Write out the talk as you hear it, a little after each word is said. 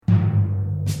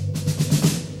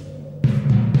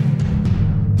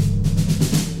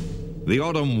The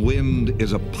autumn wind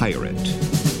is a pirate.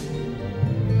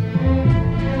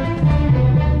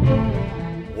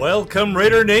 Welcome,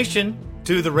 Raider Nation,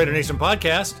 to the Raider Nation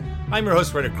podcast. I'm your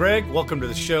host, Raider Greg. Welcome to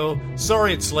the show.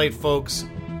 Sorry it's late, folks.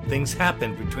 Things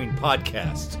happen between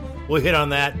podcasts. We'll hit on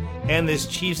that and this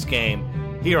Chiefs game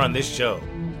here on this show.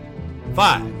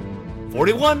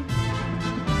 541.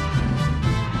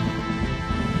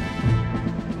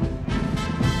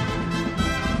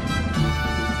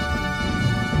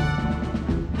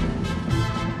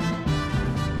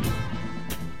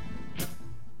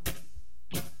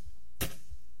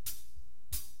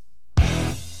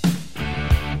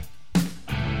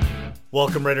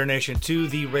 Welcome, Raider Nation, to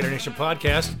the Raider Nation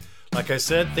podcast. Like I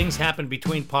said, things happen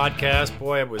between podcasts.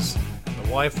 Boy, my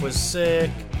wife was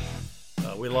sick.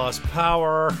 We lost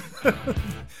power.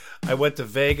 I went to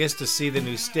Vegas to see the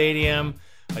new stadium.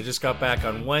 I just got back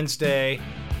on Wednesday.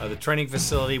 The training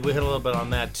facility, we hit a little bit on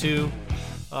that too.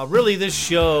 Really, this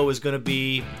show is going to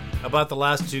be about the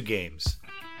last two games.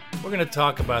 We're going to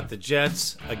talk about the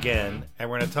Jets again, and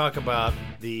we're going to talk about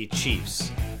the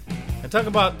Chiefs, and talk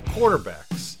about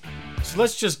quarterbacks. So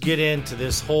let's just get into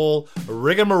this whole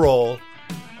rigmarole,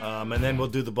 and then we'll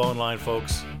do the bone line,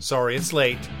 folks. Sorry it's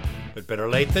late, but better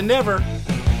late than never.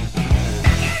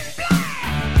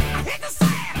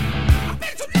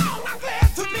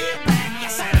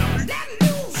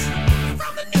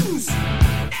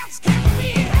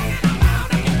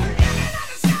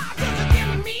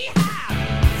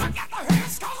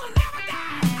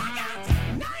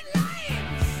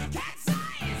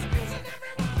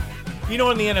 You know,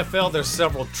 in the NFL, there's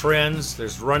several trends.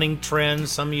 There's running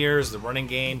trends. Some years, the running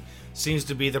game seems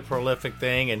to be the prolific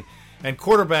thing. And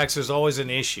quarterbacks, there's always an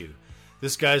issue.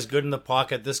 This guy's good in the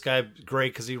pocket. This guy's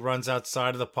great because he runs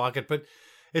outside of the pocket. But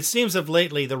it seems of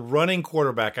lately, the running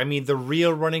quarterback, I mean, the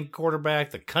real running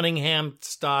quarterback, the Cunningham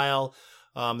style.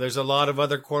 There's a lot of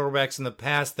other quarterbacks in the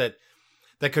past that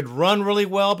could run really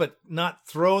well, but not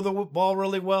throw the ball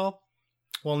really well.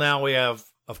 Well, now we have,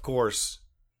 of course,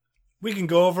 we can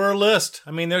go over a list.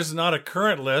 I mean, there's not a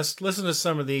current list. Listen to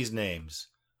some of these names.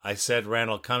 I said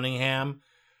Randall Cunningham,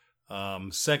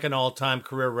 second all-time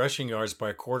career rushing yards by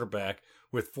a quarterback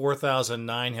with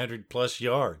 4,900 plus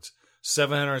yards,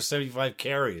 775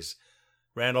 carries.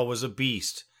 Randall was a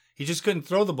beast. He just couldn't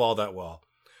throw the ball that well.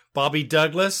 Bobby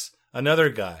Douglas, another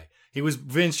guy. He was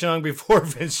Vince Young before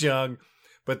Vince Young.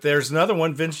 But there's another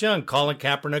one, Vince Young. Colin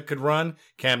Kaepernick could run.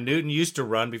 Cam Newton used to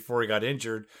run before he got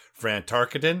injured. Fran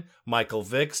Tarkenton, Michael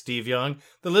Vick, Steve Young.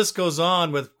 The list goes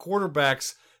on with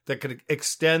quarterbacks that could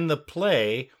extend the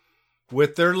play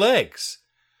with their legs.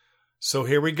 So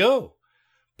here we go.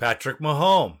 Patrick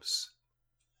Mahomes.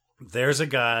 There's a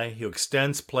guy who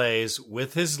extends plays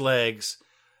with his legs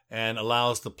and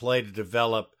allows the play to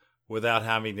develop without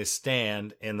having to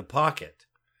stand in the pocket.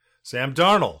 Sam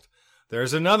Darnold.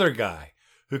 There's another guy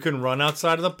who can run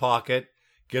outside of the pocket,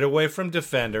 get away from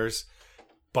defenders,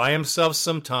 buy himself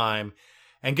some time,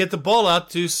 and get the ball out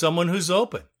to someone who's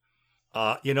open.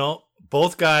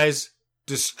 Both guys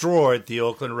destroyed the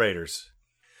Oakland Raiders.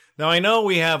 Now, I know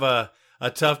we have a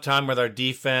tough time with our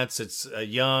defense. It's a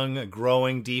young,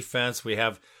 growing defense. We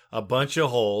have a bunch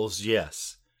of holes,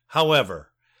 yes.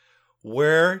 However,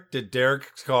 where did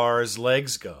Derek Carr's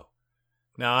legs go?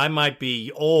 Now, I might be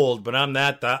old, but I'm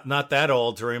not that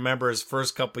old to remember his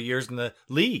first couple years in the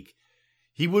league.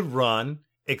 He would run,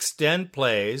 extend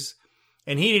plays,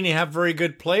 and he didn't have very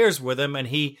good players with him, and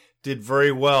he did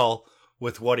very well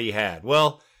with what he had.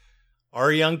 Well,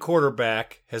 our young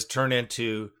quarterback has turned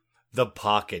into the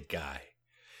pocket guy.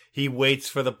 He waits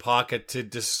for the pocket to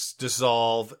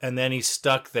dissolve, and then he's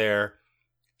stuck there.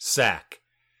 Sack.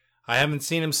 I haven't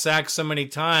seen him sack so many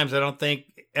times, I don't think,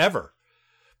 ever.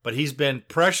 But he's been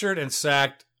pressured and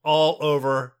sacked all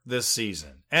over this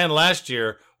season. And last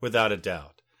year, without a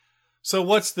doubt. So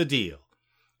what's the deal?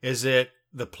 Is it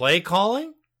the play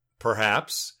calling?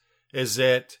 Perhaps. Is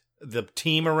it the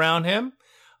team around him?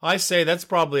 I say that's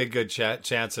probably a good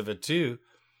chance of it too.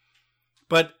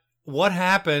 But what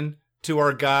happened to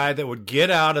our guy that would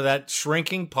get out of that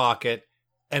shrinking pocket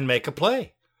and make a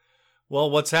play?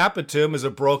 Well, what's happened to him is a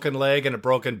broken leg and a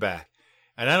broken back.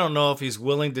 And I don't know if he's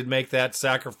willing to make that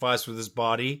sacrifice with his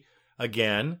body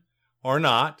again or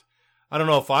not. I don't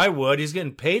know if I would. He's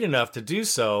getting paid enough to do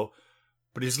so.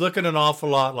 But he's looking an awful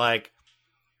lot like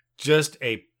just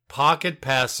a pocket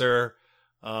passer.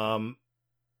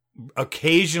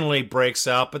 Occasionally breaks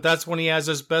out, but that's when he has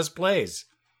his best plays.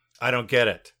 I don't get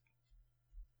it.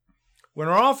 When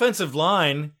our offensive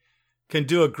line can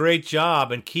do a great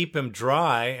job and keep him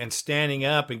dry and standing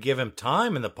up and give him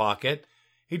time in the pocket,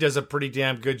 he does a pretty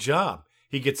damn good job.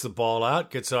 He gets the ball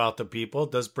out, gets it out to people,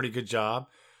 does a pretty good job.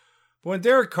 But when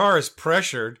Derek Carr is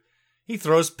pressured, he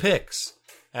throws picks,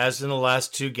 as in the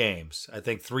last 2 games. I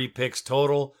think 3 picks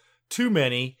total. Too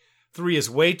many. 3 is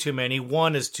way too many.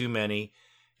 1 is too many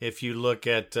if you look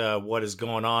at what is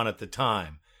going on at the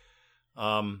time.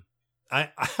 The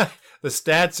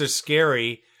stats are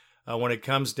scary when it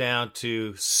comes down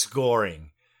to scoring.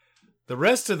 The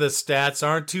rest of the stats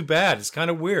aren't too bad. It's kind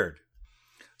of weird.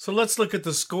 So let's look at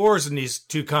the scores in these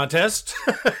 2 contests.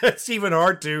 It's even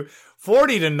hard to.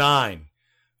 40-9.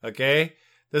 Okay?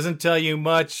 Doesn't tell you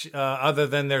much other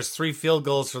than there's 3 field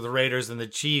goals for the Raiders and the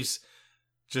Chiefs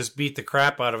just beat the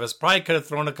crap out of us. Probably could have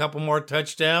thrown a couple more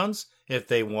touchdowns if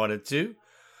they wanted to.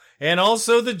 And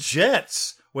also the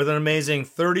Jets with an amazing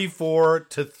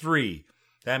 34-3.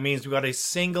 That means we got a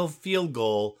single field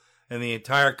goal in the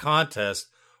entire contest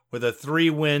with a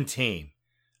 3-win team.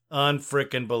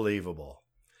 Unfrickin' believable.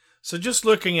 So just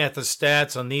looking at the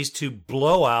stats on these 2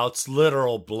 blowouts,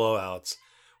 literal blowouts,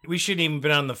 we shouldn't even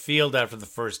been on the field after the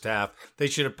first half. They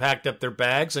should have packed up their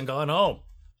bags and gone home.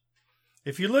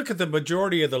 If you look at the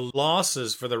majority of the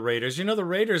losses for the Raiders, you know the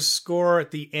Raiders score at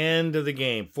the end of the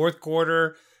game. 4th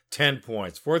quarter, 10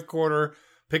 points. 4th quarter,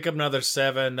 pick up another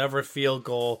 7, another field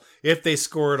goal. If they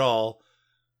score at all,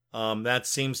 that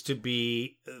seems to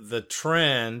be the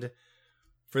trend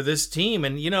for this team.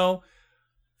 And, you know,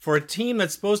 for a team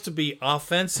that's supposed to be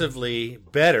offensively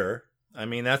better, I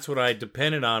mean, that's what I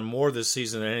depended on more this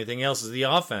season than anything else, is the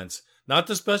offense. Not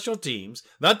the special teams,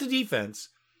 not the defense.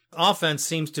 Offense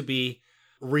seems to be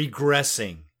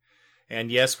regressing. And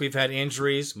yes, we've had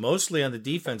injuries, mostly on the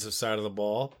defensive side of the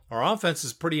ball. Our offense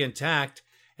is pretty intact.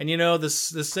 And, you know, the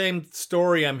same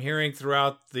story I'm hearing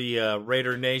throughout the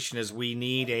Raider Nation is we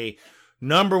need a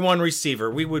number 1 receiver.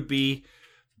 We would be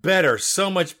better,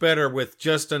 so much better with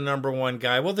just a number 1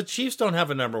 guy. Well, the Chiefs don't have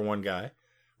a number 1 guy,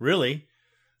 really.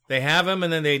 They have him,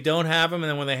 and then they don't have him, and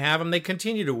then when they have him, they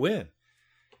continue to win.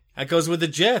 That goes with the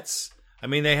Jets. I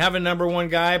mean, they have a number 1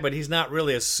 guy, but he's not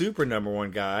really a super number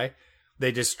 1 guy.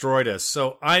 They destroyed us.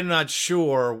 So I'm not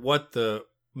sure what the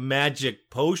magic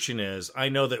potion is. I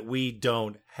know that we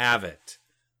don't have it.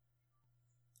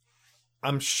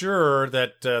 I'm sure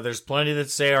that there's plenty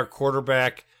that say our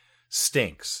quarterback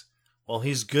stinks. Well,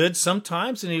 he's good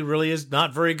sometimes, and he really is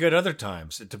not very good other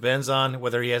times. It depends on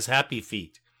whether he has happy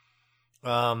feet.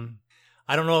 I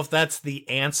don't know if that's the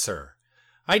answer.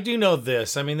 I do know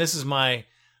this. I mean, this is my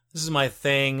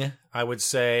thing, I would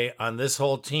say, on this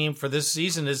whole team for this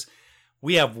season is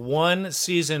we have 1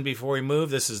 season before we move.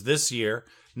 This is this year.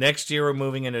 Next year, we're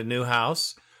moving into a new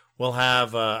house. We'll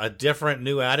have a different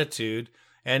new attitude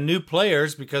and new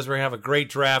players because we're going to have a great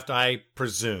draft, I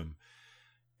presume.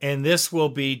 And this will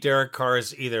be Derek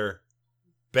Carr's either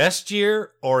best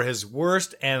year or his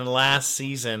worst and last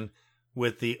season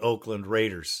with the Oakland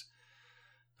Raiders.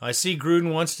 I see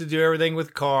Gruden wants to do everything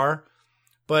with Carr,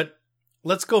 but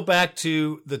let's go back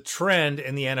to the trend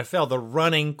in the NFL, the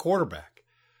running quarterback.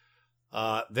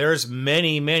 There's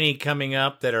many coming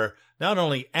up that are not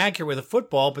only accurate with the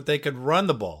football, but they could run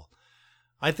the ball.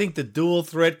 I think the dual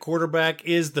threat quarterback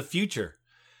is the future.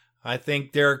 I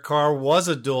think Derek Carr was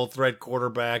a dual threat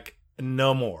quarterback,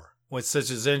 no more. With such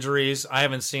as injuries, I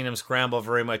haven't seen him scramble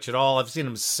very much at all. I've seen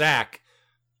him sack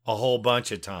a whole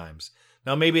bunch of times.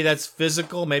 Now, maybe that's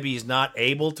physical. Maybe he's not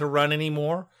able to run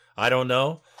anymore. I don't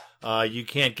know. You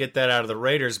can't get that out of the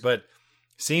Raiders, but it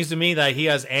seems to me that he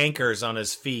has anchors on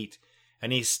his feet,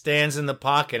 and he stands in the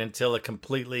pocket until it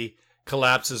completely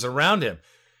collapses around him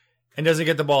and doesn't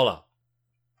get the ball out.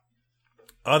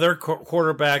 Other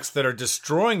quarterbacks that are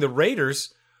destroying the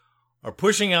Raiders are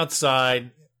pushing outside,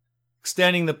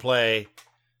 extending the play,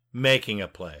 making a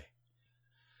play.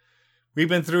 We've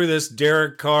been through this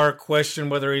Derek Carr question,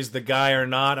 whether he's the guy or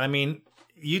not. I mean,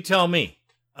 you tell me.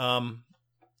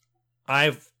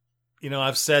 I've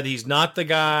said he's not the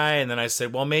guy, and then I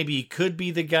said, well, maybe he could be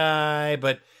the guy,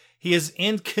 but he is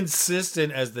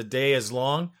inconsistent as the day is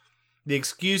long. The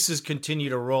excuses continue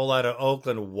to roll out of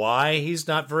Oakland why he's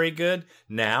not very good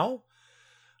now.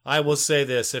 I will say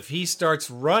this, if he starts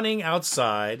running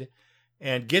outside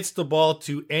and gets the ball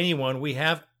to anyone, we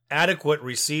have adequate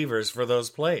receivers for those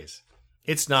plays.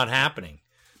 It's not happening.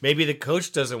 Maybe the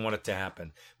coach doesn't want it to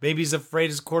happen. Maybe he's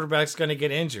afraid his quarterback's going to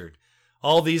get injured.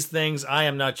 All these things, I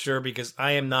am not sure because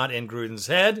I am not in Gruden's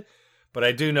head, but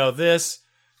I do know this.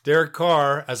 Derek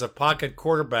Carr, as a pocket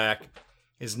quarterback,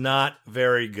 is not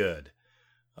very good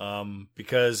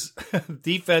because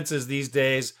defenses these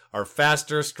days are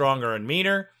faster, stronger, and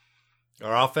meaner.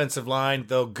 Our offensive line,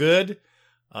 though good,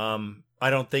 I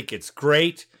don't think it's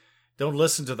great. Don't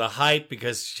listen to the hype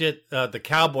because the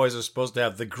Cowboys are supposed to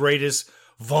have the greatest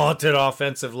vaunted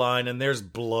offensive line, and there's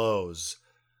blows.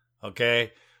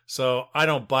 Okay? So I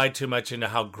don't buy too much into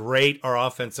how great our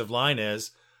offensive line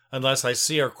is unless I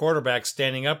see our quarterback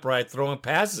standing upright throwing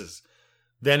passes.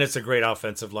 Then it's a great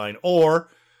offensive line. Or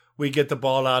we get the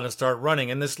ball out and start running.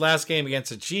 In this last game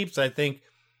against the Chiefs, I think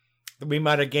we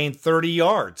might have gained 30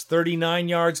 yards, 39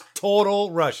 yards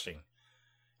total rushing.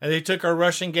 And they took our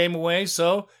rushing game away,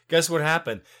 so guess what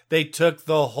happened? They took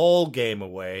the whole game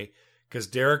away because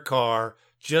Derek Carr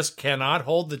just cannot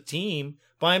hold the team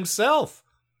by himself.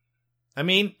 I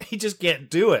mean, he just can't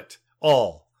do it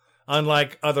all,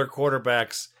 unlike other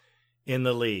quarterbacks in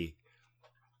the league.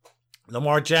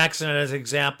 Lamar Jackson, as an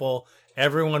example,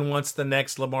 everyone wants the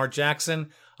next Lamar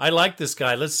Jackson. I like this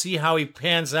guy. Let's see how he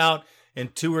pans out in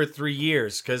 2 or 3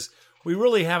 years, because we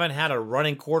really haven't had a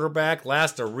running quarterback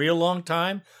last a real long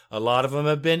time. A lot of them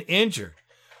have been injured.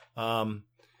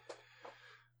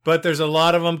 But there's a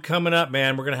lot of them coming up,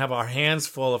 man. We're going to have our hands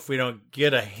full if we don't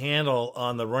get a handle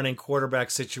on the running quarterback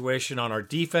situation on our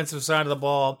defensive side of the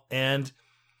ball. And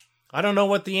I don't know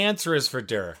what the answer is for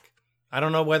Derek. I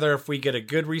don't know whether if we get a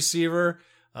good receiver,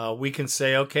 we can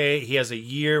say, okay, he has a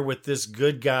year with this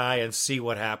good guy and see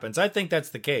what happens. I think that's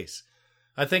the case.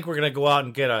 I think we're going to go out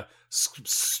and get a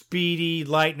speedy,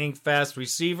 lightning fast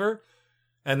receiver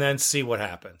and then see what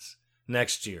happens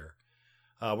next year.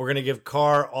 We're going to give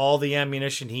Carr all the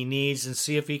ammunition he needs and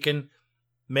see if he can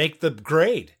make the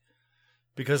grade.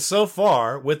 Because so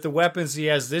far, with the weapons he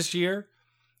has this year,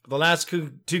 the last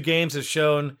 2 games have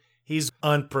shown he's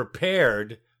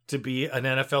unprepared to be an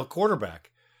NFL quarterback.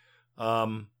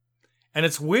 And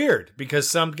it's weird because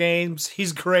some games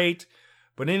he's great,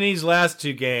 but in these last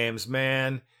 2 games,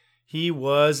 man, he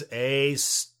was a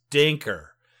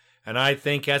stinker. And I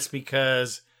think that's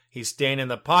because he's staying in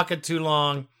the pocket too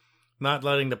long, not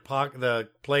letting the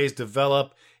plays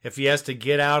develop. If he has to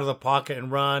get out of the pocket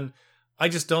and run, I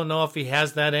just don't know if he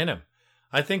has that in him.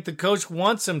 I think the coach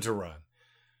wants him to run.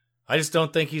 I just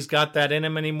don't think he's got that in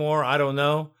him anymore. I don't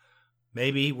know.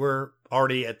 Maybe we're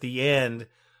already at the end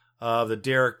of the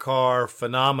Derek Carr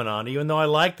phenomenon, even though I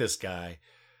like this guy.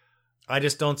 I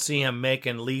just don't see him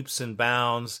making leaps and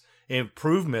bounds,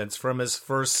 improvements from his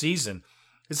first season.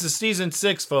 This is season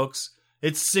 6, folks.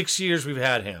 It's 6 years we've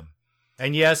had him.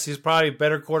 And yes, he's probably a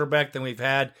better quarterback than we've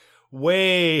had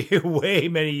way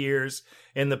many years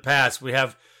in the past. We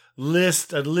have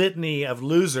a litany of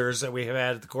losers that we have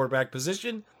had at the quarterback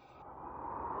position.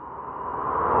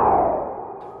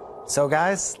 So,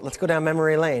 guys, let's go down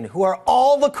memory lane. Who are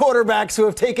all the quarterbacks who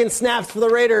have taken snaps for the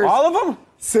Raiders? All of them?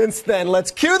 Since then, let's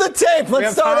cue the tape.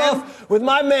 Let's start off with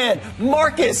my man,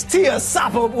 Marcus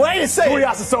Tuiasosopo. Wait a second.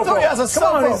 Tuiasosopo. Come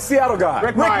on, he's a Seattle guy.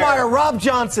 Rick Meyer, Rob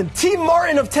Johnson, T.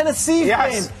 Martin of Tennessee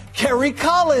fame, Kerry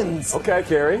Collins. Okay,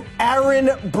 Kerry.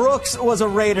 Aaron Brooks was a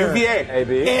Raider. UVA.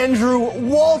 AB. Andrew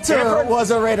Walter Stanford.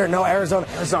 was a Raider. No, Arizona.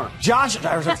 Josh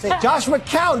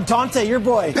McCown, Dante, your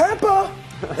boy. Peppa.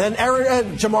 Then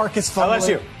Jamarcus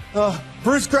Fumbling. LSU.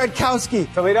 Bruce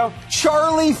Gradkowski. Toledo.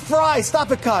 Charlie Fry.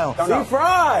 Stop it, Kyle. Tony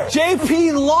Fry. J.P.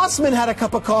 Lossman had a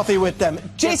cup of coffee with them.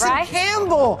 Jason Fry?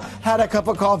 Campbell had a cup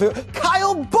of coffee.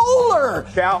 Kyle Bowler.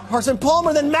 Cal. Carson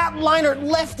Palmer. Then Matt Leinart,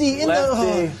 lefty.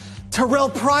 Terrell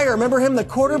Pryor. Remember him, the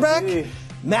quarterback?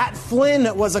 Matt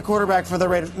Flynn was a quarterback for the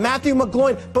Raiders. Matthew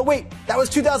McGloin. But wait, that was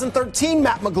 2013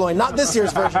 Matt McGloin, not this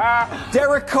year's version.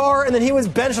 Derek Carr, and then he was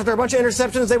benched after a bunch of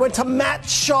interceptions. They went to Matt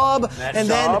Schaub.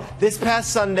 Then this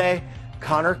past Sunday,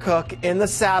 Connor Cook in the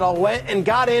saddle went and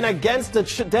got in against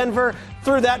Denver,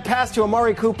 threw that pass to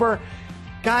Amari Cooper.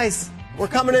 Guys, we're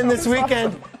coming in this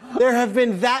weekend. There have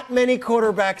been that many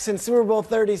quarterbacks since Super Bowl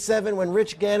 37 when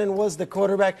Rich Gannon was the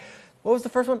quarterback. What was the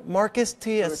first one? Marcus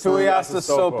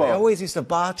Tuiasosopo. I always used to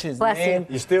botch his name.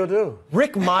 You still do.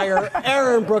 Rick Meyer,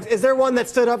 Aaron Brooks. Is there one that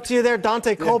stood up to you there?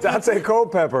 Dante Culpepper? Dante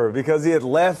Culpepper, because he had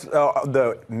left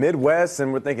the Midwest,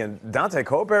 and we're thinking, Dante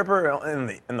Culpepper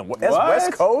in the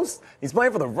West Coast? He's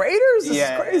playing for the Raiders? This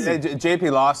is crazy. J.P.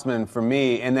 Lossman for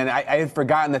me, and then I had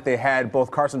forgotten that they had both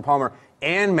Carson Palmer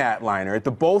and Matt Leinart,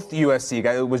 the both USC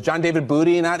guys. Was John David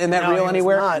Booty not in that reel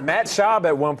anywhere? Matt Schaub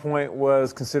at one point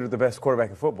was considered the best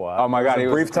quarterback in football. Oh my God! There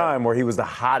was a brief time where he was the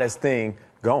hottest thing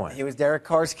going. He was Derek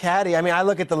Carr's caddy. I mean, I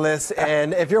look at the list,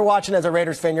 and if you're watching as a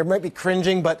Raiders fan, you might be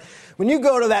cringing, but when you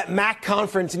go to that MAC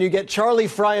conference and you get Charlie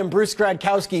Fry and Bruce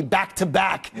Gradkowski back to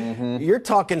back, you're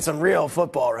talking some real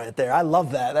football right there. I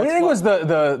love that. What do you think was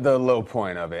the low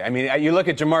point of it? I mean, you look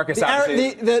at Jamarcus.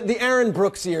 The Aaron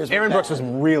Brooks years. Aaron Brooks was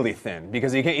really thin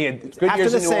because he had good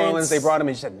years in New Orleans. They brought him,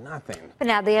 and he said nothing. But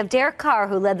now they have Derek Carr,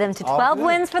 who led them to 12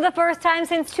 wins for the first time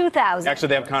since 2000. Actually,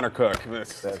 they have Connor Cook.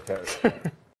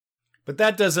 But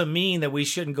that doesn't mean that we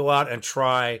shouldn't go out and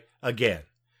try again.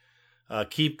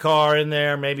 Keep Carr in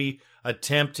there, maybe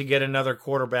attempt to get another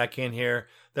quarterback in here.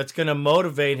 that's going to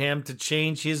motivate him to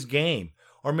change his game.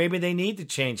 Or maybe they need to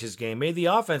change his game. Maybe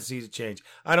the offense needs to change.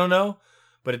 I don't know.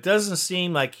 But it doesn't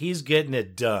seem like he's getting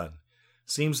it done.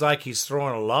 Seems like he's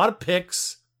throwing a lot of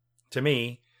picks to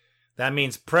me. That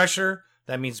means pressure.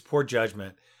 That means poor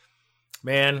judgment.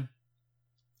 Man,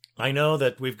 I know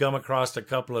that we've come across a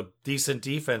couple of decent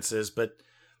defenses, but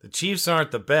the Chiefs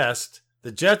aren't the best.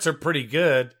 The Jets are pretty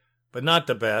good, but not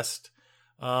the best.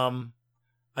 I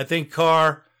think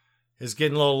Carr is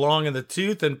getting a little long in the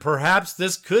tooth, and perhaps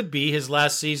this could be his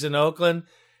last season in Oakland.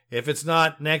 If it's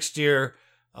not next year,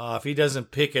 if he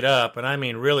doesn't pick it up, and I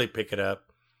mean really pick it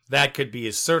up, that could be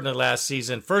his certainly last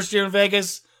season. First year in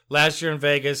Vegas, last year in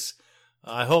Vegas.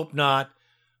 I hope not,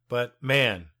 but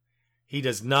man, he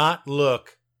does not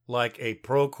look like a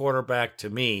pro quarterback to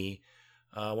me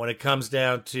when it comes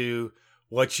down to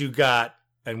what you got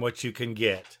and what you can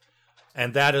get.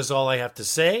 And that is all I have to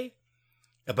say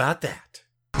about that.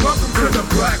 Welcome to the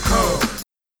Black Hole.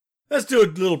 Let's do a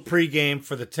little pregame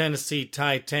for the Tennessee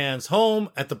Titans, home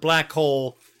at the Black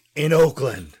Hole in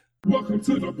Oakland. Welcome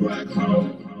to the Black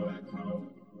Hole.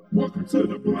 Welcome to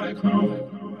the Black Hole.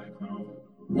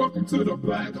 Welcome to the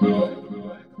Black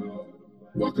Hole.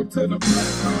 Welcome to the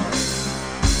Black Hole.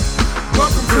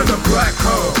 Welcome to the Black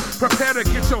Hole. Prepare to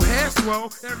get your hair swole.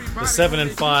 The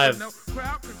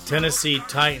 7-5 Tennessee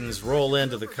Titans roll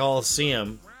into the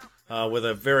Coliseum with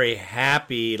a very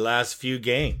happy last few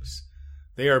games.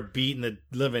 They are beating the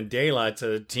living daylights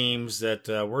of the teams that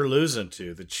we're losing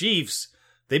to. The Chiefs,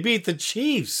 they beat the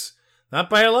Chiefs. Not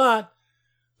by a lot,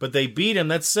 but they beat them.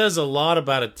 That says a lot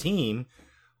about a team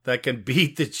that can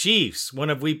beat the Chiefs. When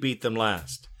have we beat them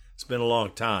last? It's been a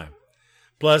long time.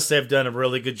 Plus, they've done a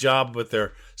really good job with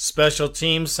their special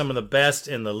teams, some of the best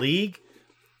in the league.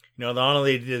 You know, not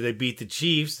only did they beat the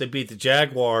Chiefs, they beat the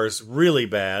Jaguars really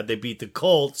bad. They beat the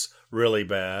Colts really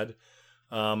bad.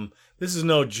 This is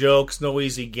no jokes, no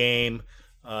easy game.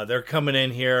 They're coming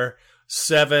in here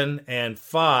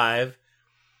 7-5,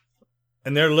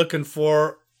 and they're looking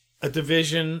for a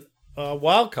division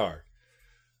wild card.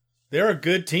 They're a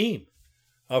good team.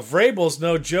 Vrabel's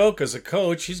no joke as a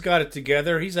coach. He's got it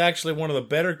together. He's actually one of the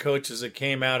better coaches that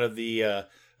came out of the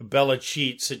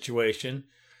Belichick situation.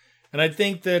 And I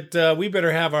think that we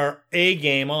better have our A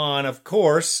game on, of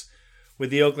course, with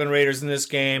the Oakland Raiders in this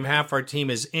game. Half our team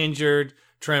is injured.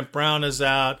 Trent Brown is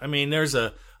out. I mean, there's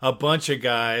a bunch of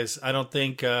guys. I don't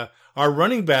think our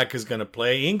running back is going to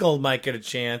play. Ingold might get a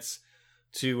chance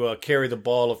to carry the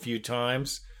ball a few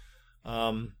times.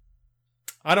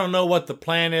 I don't know what the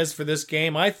plan is for this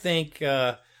game. I think,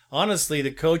 honestly,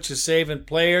 the coach is saving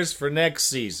players for next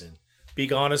season.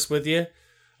 Be honest with you.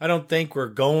 I don't think we're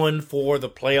going for the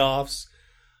playoffs.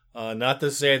 Not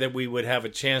to say that we would have a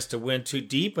chance to win too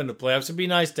deep in the playoffs. It'd be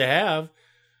nice to have.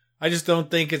 I just don't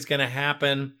think it's going to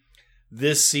happen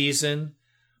this season.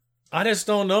 I just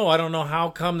don't know. I don't know how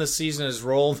come the season is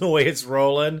rolling the way it's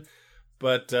rolling.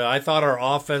 But I thought our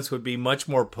offense would be much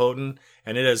more potent,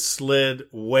 and it has slid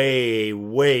way,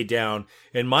 way down.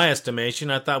 In my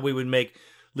estimation, I thought we would make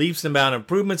leaps and bounds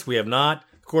improvements. We have not.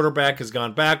 The quarterback has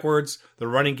gone backwards. The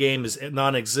running game is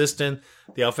non-existent.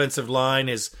 The offensive line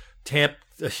is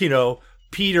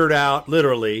petered out,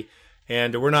 literally,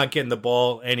 and we're not getting the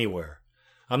ball anywhere.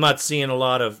 I'm not seeing a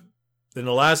lot of... In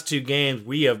the last two games,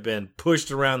 we have been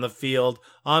pushed around the field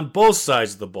on both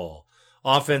sides of the ball.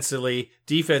 Offensively,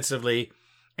 defensively,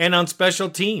 and on special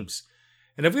teams.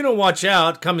 And if we don't watch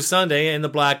out, come Sunday in the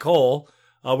Black Hole,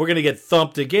 we're going to get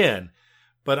thumped again.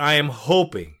 But I am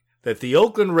hoping that the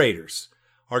Oakland Raiders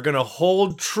are going to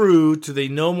hold true to the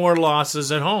no more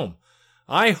losses at home.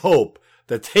 I hope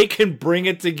that they can bring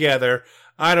it together.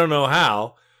 I don't know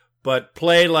how, but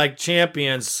play like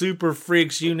champions, super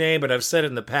freaks, you name it. I've said it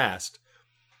in the past.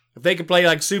 If they can play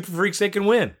like super freaks, they can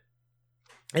win.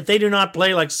 If they do not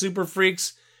play like super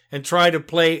freaks and try to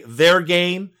play their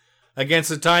game against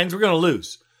the Titans, we're going to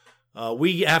lose.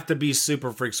 We have to be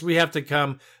super freaks. We have to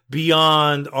come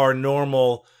beyond our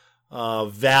normal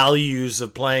values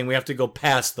of playing. We have to go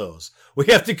past those. We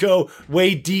have to go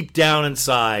way deep down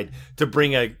inside to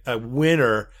bring a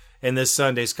winner in this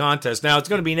Sunday's contest. Now, it's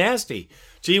going to be nasty.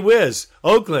 Gee whiz,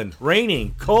 Oakland,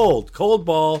 raining, cold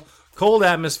ball, cold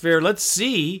atmosphere. Let's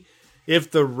see if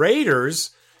the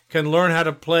Raiders can learn how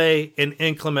to play in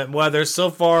inclement weather. So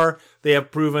far, they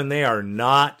have proven they are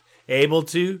not able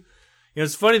to. You know,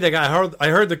 it's funny that I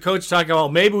heard the coach talk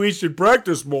about maybe we should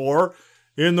practice more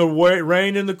in the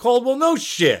rain and the cold. Well, no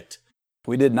shit.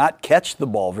 We did not catch the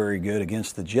ball very good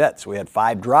against the Jets. We had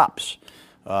 5 drops.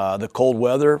 The cold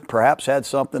weather perhaps had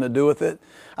something to do with it.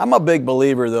 I'm a big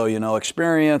believer, though,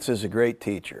 experience is a great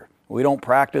teacher. We don't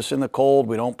practice in the cold.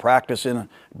 We don't practice in a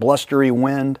blustery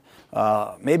wind.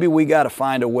 maybe we got to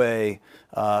find a way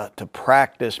to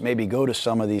practice, maybe go to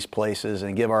some of these places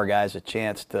and give our guys a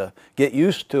chance to get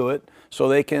used to it so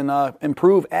they can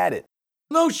improve at it.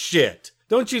 No shit.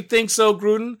 Don't you think so,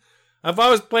 Gruden? If I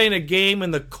was playing a game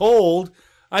in the cold,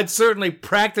 I'd certainly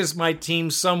practice my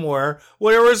team somewhere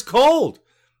where it's cold.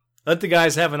 Let the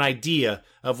guys have an idea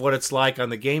of what it's like on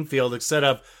the game field instead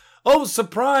of, oh,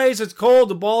 surprise, it's cold,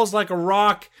 the ball's like a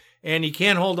rock, and you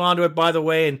can't hold on to it, by the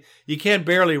way, and you can't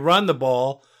barely run the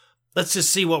ball. Let's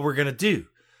just see what we're going to do.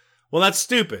 Well, that's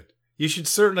stupid. You should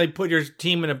certainly put your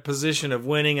team in a position of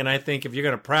winning, and I think if you're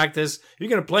going to practice, you're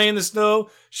going to play in the snow,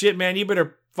 shit, man, you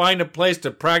better find a place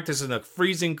to practice in the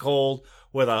freezing cold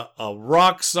with a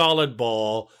rock-solid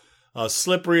ball,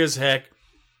 slippery as heck,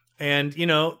 and,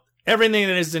 everything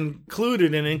that is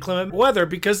included in inclement weather,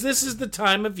 because this is the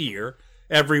time of year,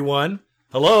 everyone,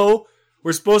 hello,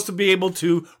 we're supposed to be able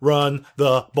to run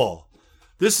the ball.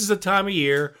 This is the time of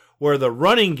year where the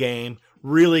running game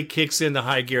really kicks into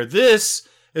high gear. This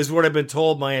is what I've been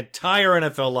told my entire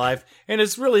NFL life, and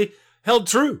it's really held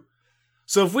true.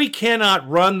 So if we cannot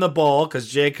run the ball,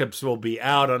 because Jacobs will be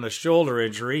out on a shoulder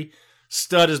injury,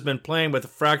 Stud has been playing with a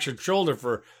fractured shoulder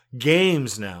for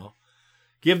games now,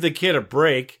 give the kid a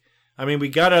break. I mean, we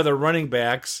got other running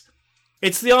backs.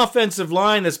 It's the offensive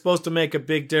line that's supposed to make a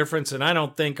big difference, and I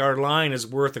don't think our line is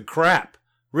worth a crap.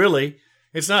 Really.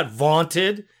 It's not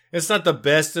vaunted. It's not the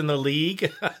best in the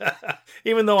league.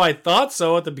 Even though I thought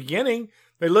so at the beginning,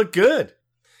 they look good.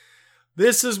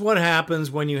 This is what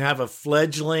happens when you have a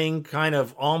fledgling, kind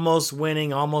of almost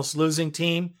winning, almost losing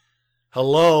team.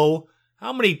 Hello?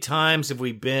 How many times have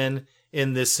we been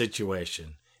in this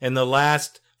situation in the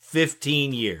last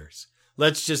 15 years?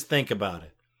 Let's just think about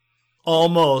it.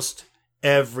 Almost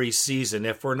every season.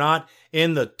 If we're not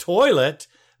in the toilet,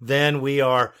 then we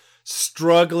are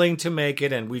struggling to make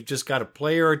it, and we've just got a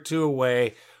player or two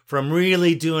away from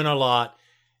really doing a lot.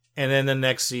 And then the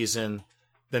next season,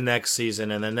 and the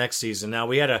next season. Now,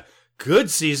 we had a good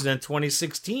season in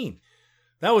 2016.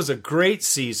 That was a great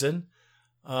season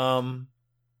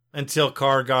until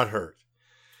Carr got hurt.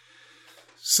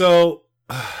 So,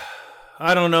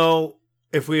 I don't know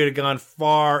if we had gone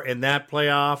far in that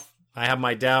playoff. I have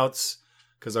my doubts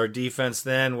because our defense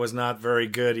then was not very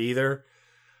good either.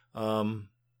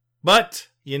 But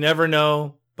you never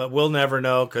know, but we'll never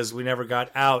know because we never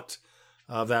got out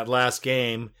of that last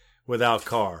game without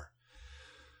Carr.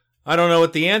 I don't know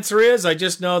what the answer is. I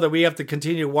just know that we have to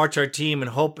continue to watch our team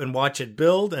and hope and watch it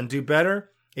build and do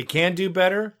better. It can do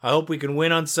better. I hope we can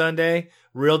win on Sunday.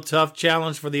 Real tough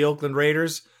challenge for the Oakland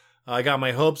Raiders. I got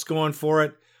my hopes going for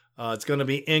it. It's going to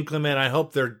be inclement. I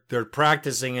hope they're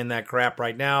practicing in that crap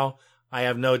right now. I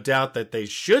have no doubt that they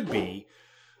should be,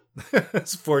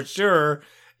 for sure.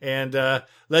 And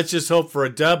let's just hope for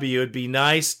a W. It'd be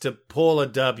nice to pull a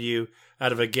W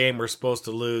out of a game we're supposed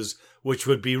to lose, which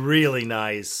would be really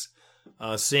nice,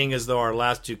 seeing as though our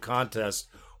last two contests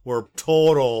were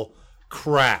total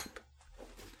crap.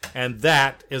 And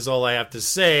that is all I have to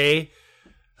say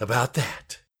about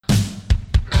that.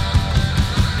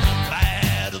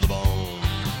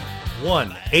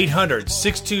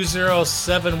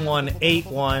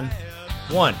 1-800-620-7181.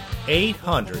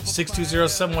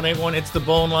 1-800-620-7181. It's the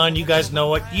Bone Line. You guys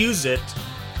know it. Use it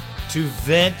to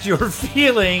vent your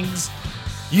feelings.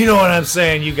 You know what I'm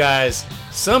saying, you guys.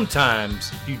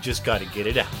 Sometimes you just got to get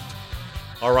it out.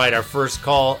 All right, our first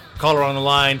caller on the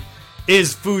line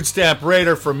is Food Stamp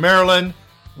Raider from Maryland.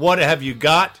 What have you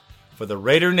got for the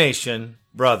Raider Nation,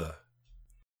 brother?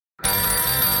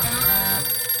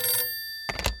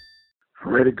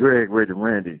 Raider Greg, Raider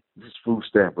Randy. This is Food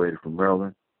Stamp Raider from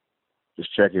Maryland.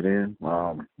 Just check it in.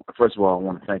 First of all, I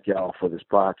want to thank y'all for this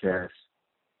podcast.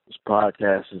 This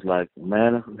podcast is like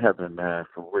manna from heaven, man,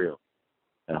 for real.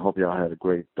 And I hope y'all had a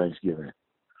great Thanksgiving.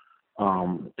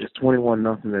 It's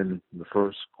 21-0 in the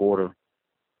first quarter,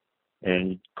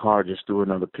 and Carr just threw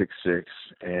another pick six.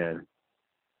 And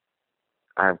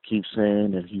I keep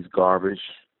saying that he's garbage,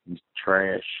 he's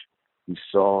trash, he's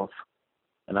soft,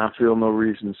 and I feel no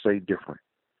reason to say different.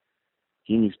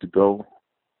 He needs to go.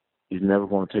 He's never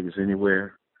going to take us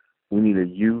anywhere. We need a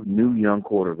new young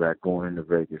quarterback going into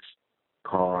Vegas.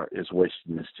 Carr is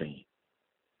wasting this team.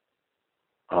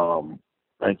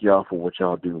 Thank y'all for what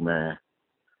y'all do, man.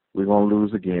 We're going to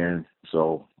lose again,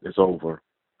 so it's over.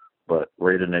 But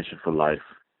Raider Nation for life.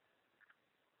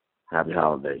 Happy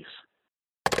holidays.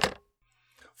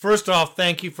 First off,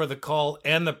 thank you for the call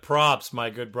and the props, my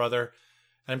good brother.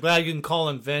 I'm glad you can call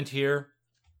and vent here.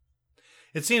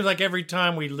 It seems like every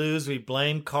time we lose, we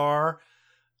blame Carr.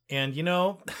 And,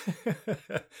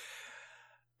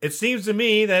 it seems to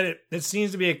me that it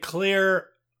seems to be a clear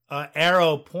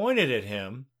arrow pointed at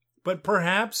him. but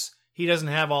perhaps he doesn't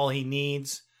have all he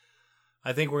needs.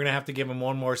 I think we're going to have to give him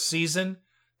one more season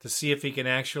to see if he can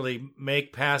actually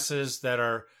make passes that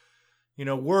are,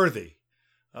 worthy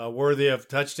of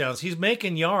touchdowns. He's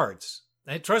making yards.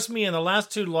 And trust me, in the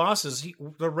last 2 losses,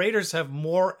 the Raiders have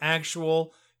more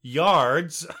actual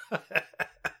yards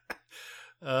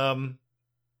than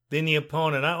the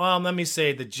opponent. Let me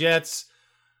say the Jets.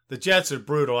 The Jets are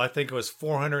brutal. I think it was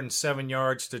 407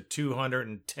 yards to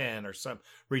 210 or some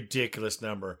ridiculous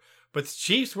number. But the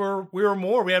Chiefs we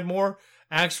had more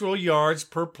actual yards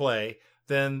per play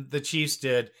than the Chiefs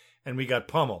did, and we got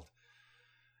pummeled.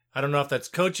 I don't know if that's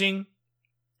coaching.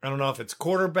 I don't know if it's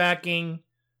quarterbacking.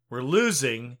 We're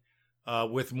losing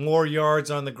with more yards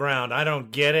on the ground. I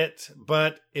don't get it,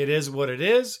 but it is what it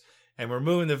is, and we're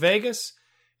moving to Vegas,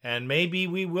 and maybe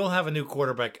we will have a new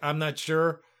quarterback. I'm not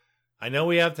sure. I know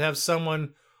we have to have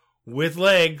someone with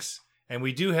legs, and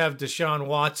we do have Deshaun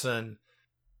Watson.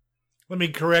 Let me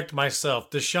correct myself.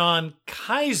 Deshaun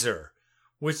Kaiser,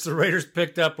 which the Raiders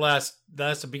picked up last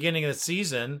the beginning of the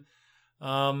season.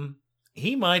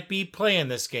 He might be playing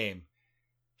this game.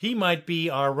 He might be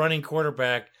our running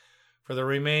quarterback for the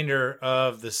remainder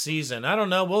of the season. I don't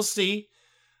know. We'll see.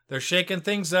 They're shaking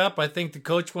things up. I think the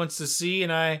coach wants to see,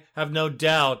 and I have no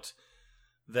doubt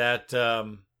that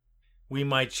we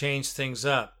might change things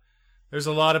up. There's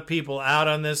a lot of people out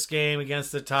on this game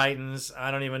against the Titans. I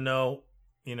don't even know,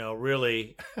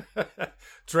 really.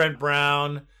 Trent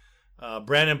Brown,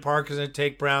 Brandon Parker's going to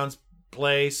take Brown's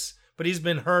place, but he's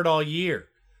been hurt all year.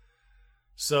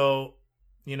 So,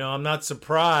 I'm not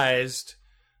surprised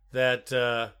that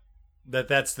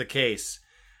that's the case.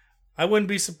 I wouldn't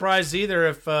be surprised either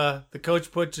if the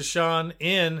coach put Deshaun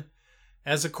in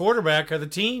as a quarterback of the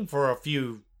team for a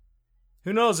few.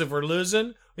 Who knows, if we're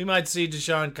losing, we might see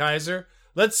Deshaun Kaiser.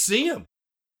 Let's see him.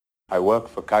 I work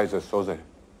for Kaiser Soze.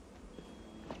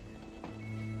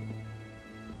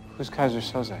 Who's Kaiser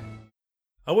Soze?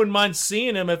 I wouldn't mind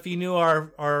seeing him if he knew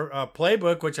our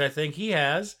playbook, which I think he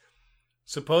has.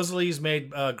 Supposedly he's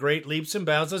made great leaps and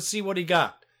bounds. Let's see what he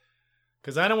got.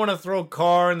 Because I don't want to throw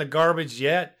Carr in the garbage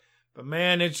yet, but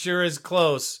man, it sure is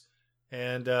close.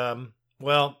 And,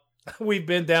 we've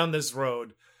been down this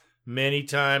road many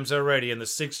times already in the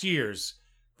 6 years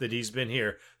that he's been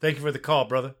here. Thank you for the call,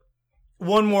 brother.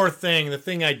 One more thing. The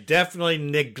thing I definitely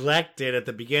neglected at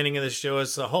the beginning of the show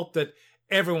is I hope that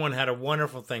everyone had a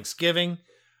wonderful Thanksgiving.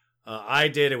 I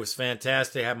did. It was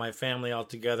fantastic. I had my family all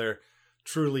together.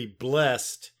 Truly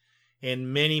blessed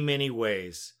in many, many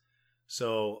ways.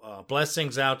 So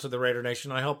blessings out to the Raider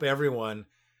Nation. I hope everyone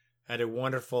had a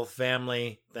wonderful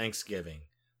family Thanksgiving.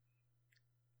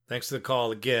 Thanks for the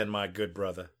call again, my good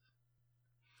brother.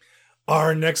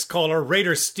 Our next caller,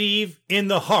 Raider Steve, in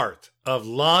the heart of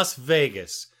Las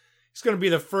Vegas. He's going to be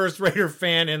the first Raider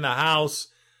fan in the house,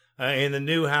 in the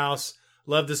new house.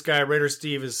 Love this guy. Raider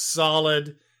Steve is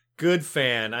solid, good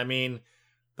fan. I mean,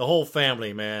 the whole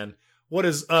family, man. What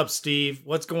is up, Steve?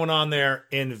 What's going on there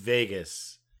in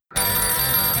Vegas?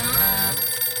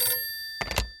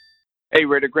 Hey,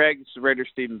 Raider Greg. This is Raider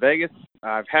Steve in Vegas.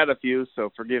 I've had a few,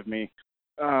 so forgive me.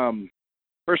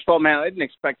 First of all, man, I didn't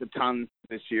expect a ton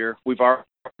this year. We've already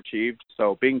achieved.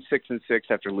 So being 6-6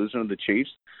 after losing to the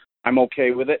Chiefs, I'm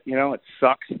okay with it. It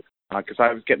sucks because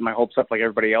I was getting my hopes up like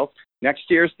everybody else. Next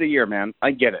year's the year, man.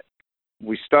 I get it.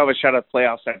 We still have a shot at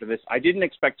playoffs after this. I didn't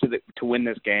expect to win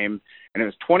this game, and it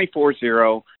was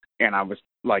 24-0, and I was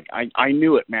like, I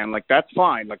knew it, man. Like, that's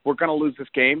fine. Like, we're going to lose this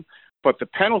game, but the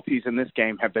penalties in this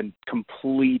game have been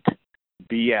complete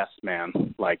BS,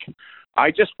 man. Like,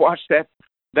 I just watched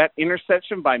that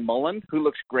interception by Mullen, who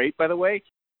looks great, by the way.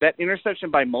 That interception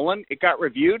by Mullen, it got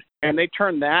reviewed, and they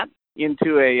turned that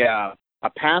into a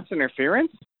pass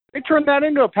interference. They turned that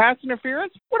into a pass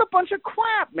interference? What a bunch of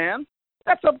crap, man.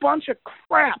 That's a bunch of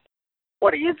crap.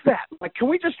 What is that? Like, can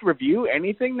we just review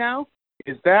anything now?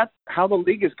 Is that how the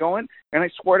league is going? And I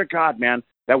swear to God, man,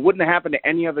 that wouldn't have happened to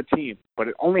any other team, but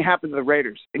it only happened to the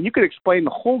Raiders. And you could explain the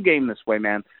whole game this way,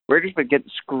 man. Raiders been getting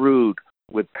screwed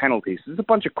with penalties. This is a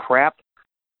bunch of crap.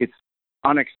 It's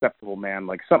unacceptable, man.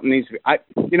 Like, something needs to be.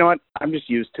 You know what? I'm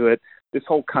just used to it. This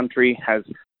whole country has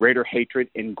Raider hatred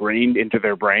ingrained into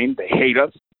their brain. They hate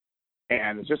us.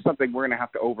 And it's just something we're going to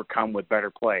have to overcome with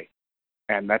better play.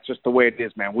 And that's just the way it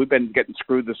is, man. We've been getting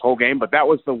screwed this whole game, but that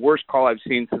was the worst call I've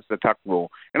seen since the Tuck rule.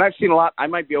 And I've seen a lot. I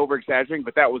might be over-exaggerating,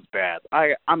 but that was bad.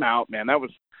 I'm out, man.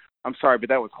 I'm sorry, but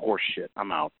that was horse shit.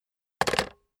 I'm out.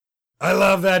 I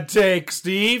love that take,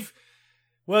 Steve.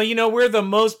 Well, we're the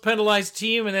most penalized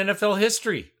team in NFL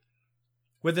history.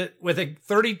 With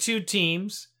 32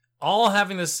 teams, all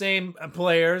having the same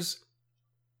players.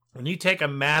 When you take a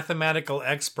mathematical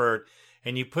expert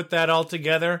and you put that all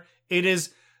together, it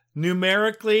is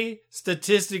numerically,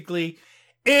 statistically,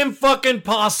 fucking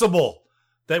possible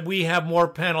that we have more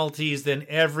penalties than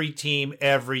every team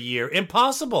every year.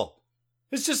 Impossible.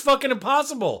 It's just fucking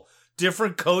impossible.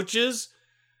 Different coaches.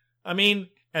 I mean,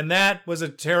 and that was a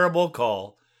terrible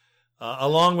call,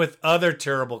 along with other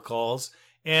terrible calls.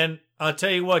 And I'll tell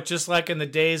you what, just like in the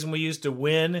days when we used to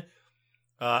win,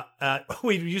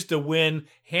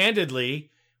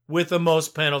 handedly with the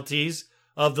most penalties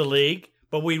of the league,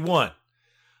 but we won.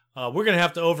 We're going to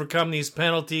have to overcome these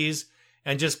penalties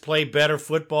and just play better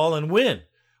football and win.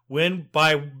 Win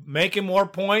by making more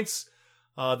points.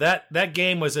 That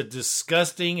game was a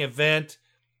disgusting event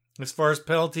as far as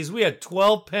penalties. We had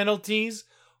 12 penalties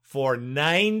for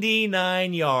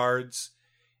 99 yards,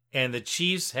 and the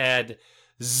Chiefs had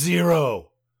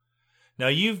 0. Now,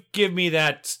 you give me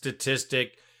that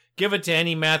statistic, give it to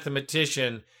any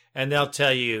mathematician, and they'll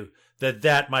tell you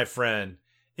that, my friend,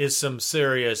 is some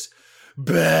serious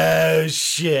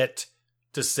shit,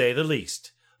 to say the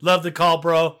least. Love the call,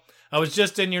 bro. I was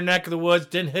just in your neck of the woods.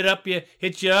 Didn't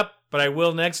hit you up, but I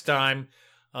will next time.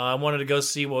 I wanted to go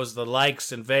see what was the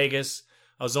likes in Vegas.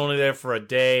 I was only there for a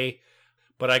day,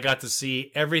 but I got to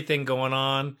see everything going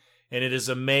on, and it is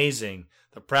amazing.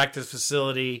 The practice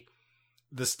facility,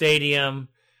 the stadium,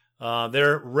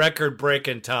 they're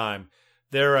record-breaking time.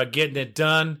 They're getting it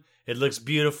done. It looks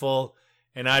beautiful,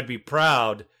 and I'd be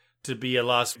proud to be a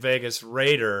Las Vegas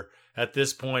Raider at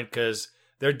this point because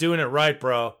they're doing it right,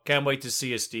 bro. Can't wait to see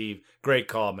you, Steve. Great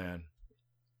call, man.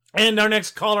 And our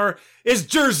next caller is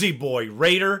Jersey Boy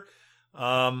Raider.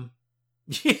 Yeah,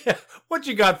 what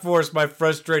you got for us, my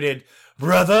frustrated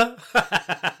brother?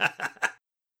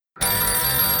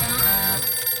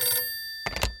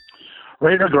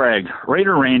 Raider Greg,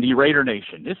 Raider Randy, Raider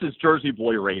Nation. This is Jersey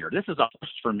Boy Raider. This is a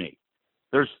first for me.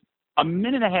 There's a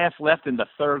minute and a half left in the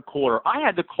third quarter. I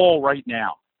had to call right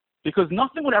now because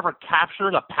nothing would ever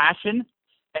capture the passion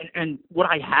and what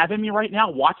I have in me right now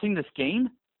watching this game.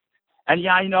 And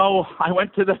yeah, I know I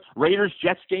went to the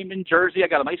Raiders-Jets game in Jersey. I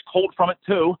got a nice cold from it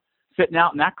too, sitting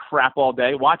out in that crap all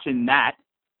day, watching that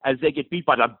as they get beat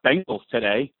by the Bengals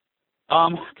today.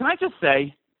 Can I just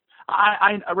say,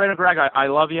 Raider Greg, I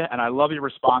love you, and I love your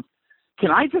response.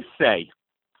 Can I just say,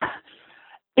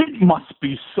 it must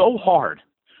be so hard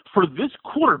for this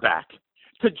quarterback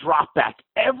to drop back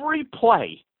every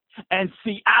play and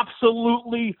see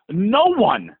absolutely no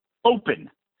one open.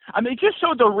 I mean, just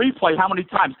showed the replay how many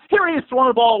times. Here he is throwing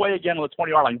the ball away again on the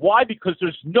 20-yard line. Why? Because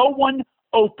there's no one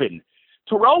open.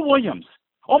 Terrell Williams.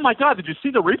 Oh, my God, did you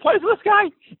see the replays of this guy?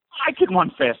 I can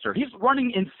run faster. He's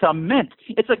running in cement.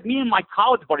 It's like me and my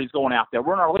college buddies going out there.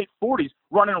 We're in our late 40s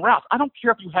running routes. I don't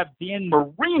care if you have Dan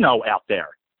Marino out there,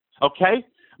 okay?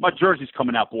 My jersey's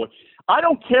coming out, boy. I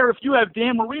don't care if you have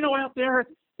Dan Marino out there,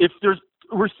 if there's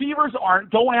receivers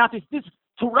aren't going out there. This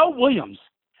Terrell Williams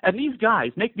and these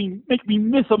guys make me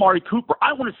miss Amari Cooper.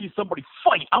 I want to see somebody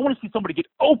fight. I want to see somebody get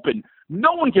open.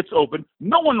 No one gets open.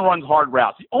 No one runs hard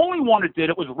routes. The only one that did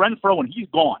it was Renfro, and he's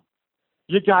gone.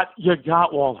 You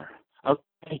got Waller.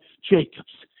 Okay, Jacobs.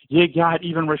 You got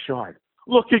even Richard.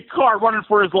 Look at Carr running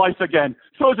for his life again.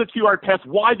 Throws a 2-yard pass.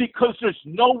 Why? Because there's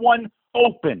no one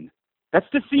open. That's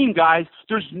the scene, guys.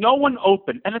 There's no one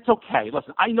open, and it's okay.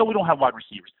 Listen, I know we don't have wide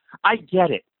receivers. I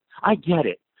get it.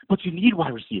 But you need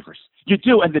wide receivers. You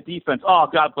do, and the defense. Oh,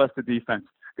 God bless the defense.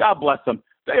 God bless them.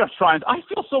 They are trying. I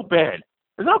feel so bad.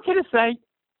 Is it okay to say?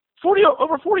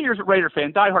 Over 40 years a Raider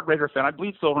fan, diehard Raider fan. I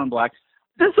bleed silver and black.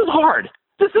 This is hard.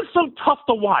 This is so tough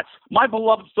to watch. My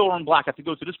beloved silver and black have to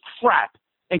go through this crap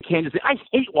in Kansas City. I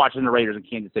hate watching the Raiders in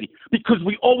Kansas City because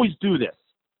we always do this.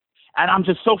 And I'm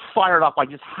just so fired up. I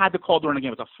just had to call during the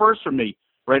game. It's a first for me,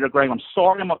 Raider Greg. I'm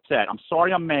sorry I'm upset. I'm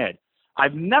sorry I'm mad.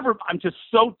 I'm just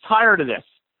so tired of this.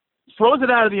 Throws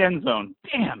it out of the end zone.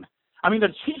 Damn. I mean, the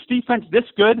Chiefs defense this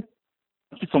good.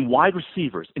 Get some wide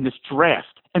receivers in this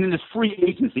draft and in this free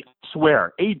agency. I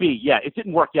swear. AB, yeah, it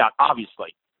didn't work out,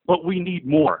 obviously. But we need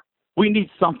more. We need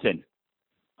something.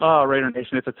 Oh, Raider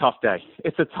Nation, it's a tough day.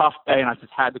 It's a tough day, and I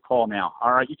just had to call now.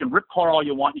 All right, you can rip Carr all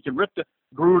you want. You can rip the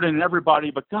Gruden and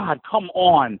everybody, but God, come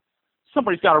on.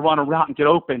 Somebody's got to run a route and get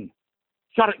open.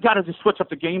 Got to just switch up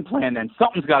the game plan then.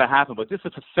 Something's got to happen, but this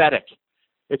is pathetic.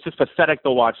 It's just pathetic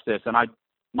to watch this, and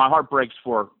my heart breaks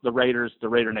for the Raiders, the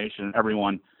Raider Nation,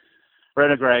 everyone.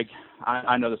 Raider Greg,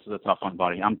 I know this is a tough one,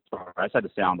 buddy. I'm sorry. I just had to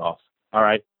sound off. All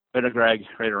right, Raider Greg,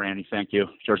 Raider Randy, thank you.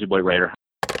 Jersey Boy Raider.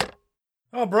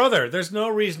 Oh, brother, there's no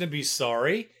reason to be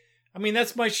sorry. I mean,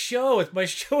 that's my show. My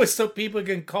show is so people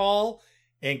can call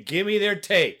and give me their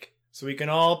take so we can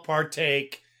all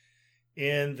partake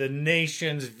in the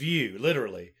nation's view,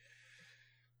 literally.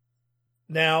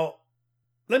 Now,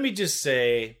 let me just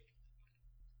say,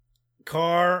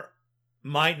 Carr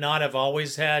might not have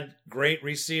always had great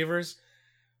receivers,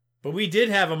 but we did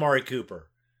have Amari Cooper,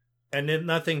 and then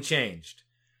nothing changed.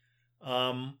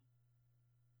 We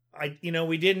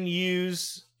didn't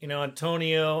use,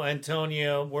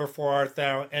 Antonio, wherefore art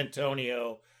thou,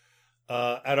 Antonio,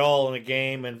 at all in the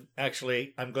game. And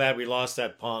actually, I'm glad we lost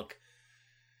that punk.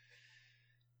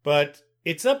 But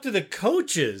it's up to the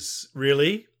coaches,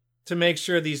 really, to make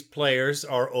sure these players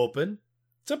are open.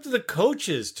 It's up to the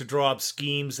coaches to draw up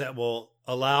schemes that will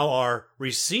allow our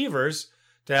receivers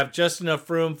to have just enough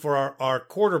room for our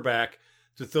quarterback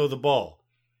to throw the ball.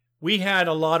 We had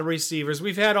a lot of receivers.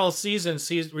 We've had all season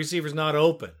receivers not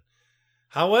open.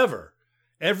 However,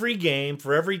 every game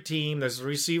for every team, there's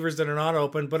receivers that are not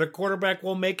open, but a quarterback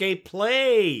will make a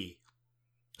play.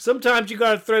 Sometimes you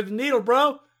got to thread the needle,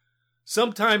 bro.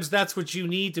 Sometimes that's what you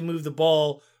need to move the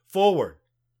ball forward.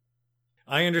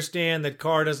 I understand that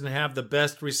Carr doesn't have the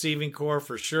best receiving core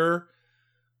for sure,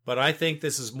 but I think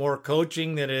this is more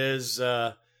coaching than it is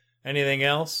anything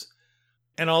else.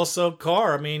 And also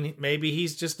Carr, maybe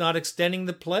he's just not extending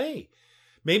the play.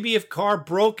 Maybe if Carr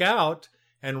broke out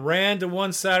and ran to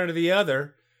one side or the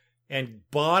other and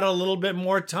bought a little bit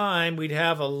more time, we'd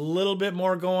have a little bit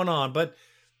more going on. But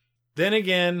then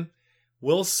again,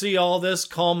 we'll see all this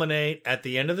culminate at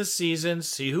the end of the season,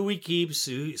 see who we keep,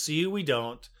 see who we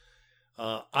don't.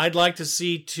 I'd like to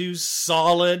see two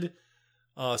solid,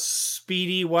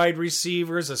 speedy wide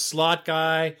receivers, a slot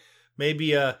guy,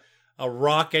 maybe a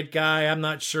rocket guy, I'm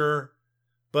not sure.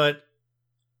 But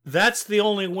that's the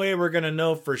only way we're going to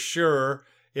know for sure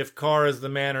if Carr is the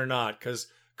man or not, because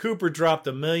Cooper dropped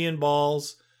 1 million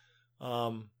balls.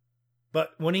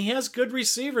 But when he has good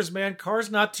receivers, man, Carr's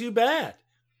not too bad.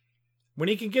 When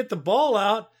he can get the ball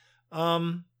out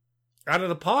of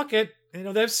the pocket,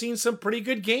 they've seen some pretty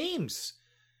good games.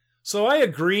 So I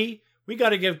agree. We got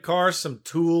to give Carr some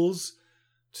tools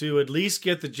to at least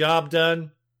get the job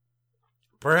done.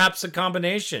 Perhaps a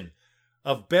combination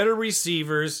of better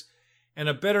receivers and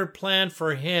a better plan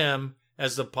for him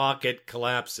as the pocket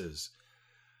collapses.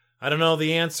 I don't know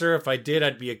the answer. If I did,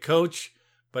 I'd be a coach.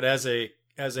 But as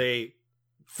a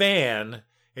fan,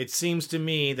 it seems to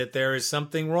me that there is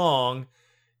something wrong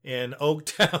in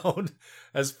Oaktown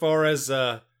as far as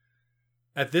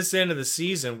at this end of the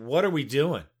season. What are we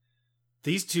doing?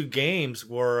 These two games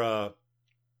were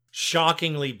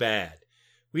shockingly bad.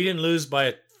 We didn't lose by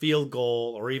a field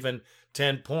goal or even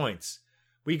 10 points.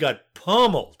 We got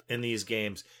pummeled in these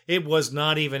games. It was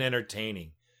not even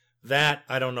entertaining. That,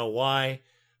 I don't know why.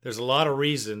 There's a lot of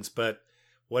reasons, but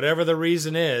whatever the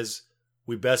reason is,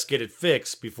 we best get it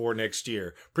fixed before next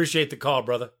year. Appreciate the call,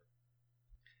 brother.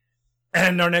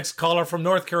 And our next caller from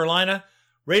North Carolina,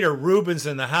 Raider Rubens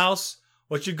in the house.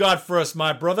 What you got for us,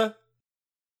 my brother?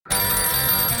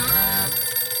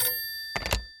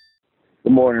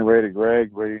 Good morning, Raider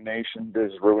Greg, Raider Nation.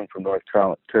 This is Ruben from North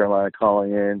Carolina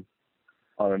calling in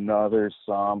on another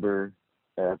somber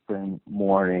effing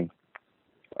morning.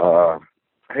 I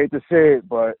hate to say it,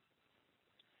 but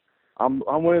I'm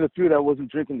one of the few that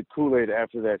wasn't drinking the Kool-Aid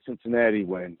after that Cincinnati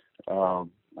win. I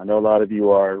know a lot of you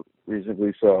are,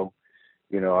 reasonably so.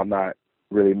 I'm not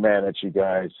really mad at you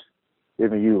guys,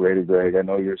 even you, Raider Greg. I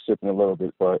know you're sipping a little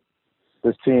bit, but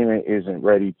this team isn't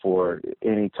ready for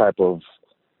any type of,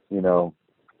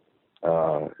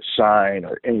 shine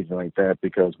or anything like that,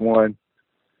 because one,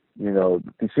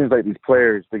 it seems like these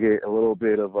players, they get a little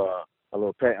bit of a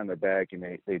little pat on the back, and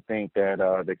they think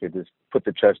that they could just put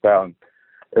the chest out and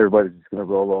everybody's just going to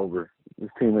roll over. This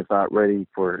team is not ready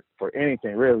for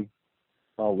anything, really.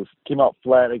 We came out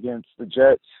flat against the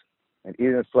Jets and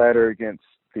even flatter against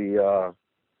the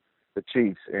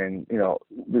Chiefs. And,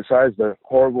 besides the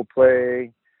horrible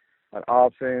play on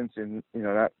offense and,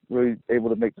 not really able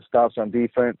to make the stops on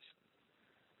defense,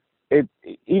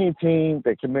 any team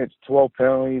that commits 12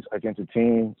 penalties against a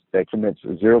team that commits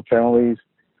 0 penalties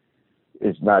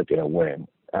is not going to win.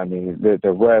 I mean, the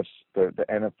refs, the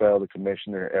NFL, the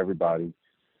commissioner, everybody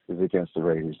is against the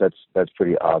Raiders. That's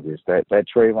pretty obvious. That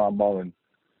Trayvon Mullen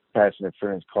pass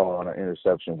interference call on an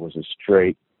interception was a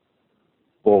straight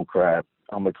bull crap.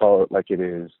 I'm going to call it like it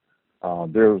is.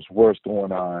 There was worse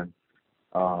going on.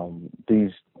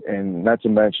 And not to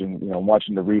mention,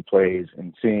 watching the replays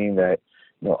and seeing that,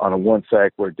 on a one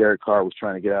sack where Derek Carr was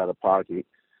trying to get out of the pocket,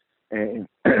 and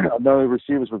none of the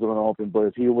receivers were going open, but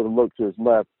if he would have looked to his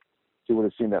left, he would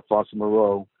have seen that Foster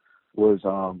Moreau was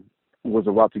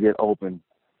about to get open,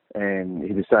 and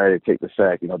he decided to take the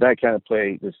sack. That kind of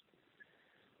play just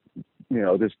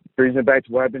brings me back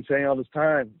to what I've been saying all this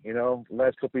time. The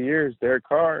last couple of years, Derek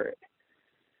Carr,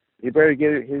 he better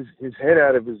get his head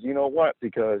out of his you know what,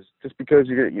 because just because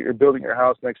you're building your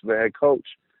house next to the head coach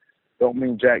don't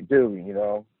mean jack diddly, you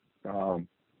know.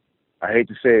 I hate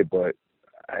to say it, but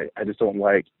I just don't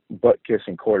like butt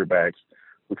kissing quarterbacks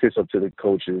who kiss up to the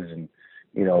coaches and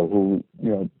who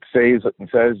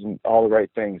says all the right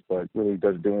things but really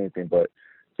doesn't do anything but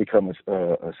become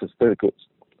a statistical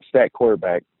stat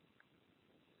quarterback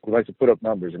who likes to put up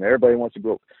numbers, and everybody wants to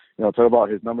go talk about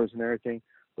his numbers and everything.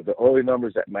 But the only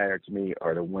numbers that matter to me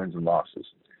are the wins and losses.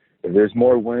 If there's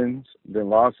more wins than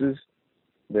losses,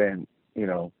 then,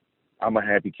 I'm a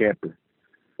happy camper.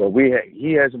 But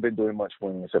he hasn't been doing much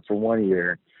winning except for 1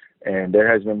 year, and there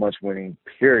hasn't been much winning,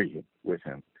 period, with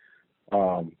him.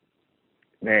 Man,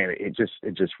 it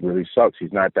just really sucks.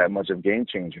 He's not that much of a game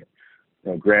changer.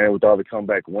 Granted, with all the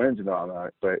comeback wins and all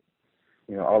that, but,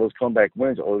 all those comeback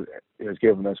wins has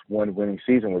given us one winning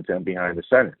season with them behind the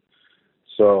center.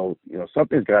 So,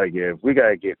 something's got to give. We got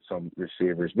to get some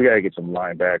receivers. We got to get some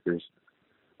linebackers.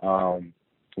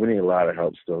 We need a lot of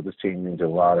help still. This team needs a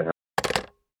lot of help.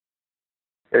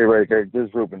 Hey, Ray, this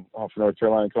is Ruben from North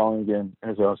Carolina calling again,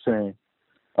 as I was saying.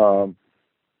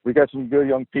 We got some good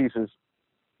young pieces.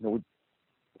 With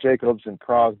Jacobs and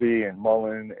Crosby and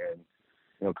Mullen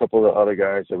and, a couple of the other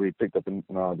guys that we picked up in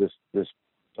this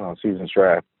season's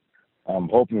draft. I'm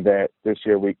hoping that this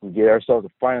year we can get ourselves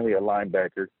finally a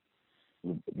linebacker.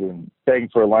 We've been begging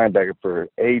for a linebacker for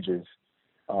ages.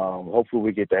 Hopefully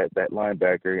we get that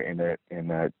linebacker and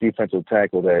that defensive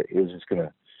tackle that is just going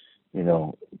to,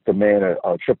 demand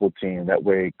a triple team. That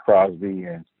way Crosby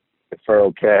and the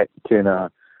Feral Cat can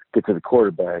get to the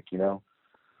quarterback,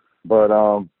 But,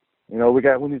 we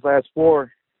got win these last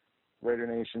four, Raider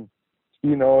Nation.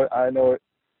 You know it. I know it.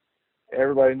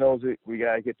 Everybody knows it. We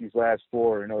got to get these last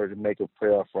four in order to make a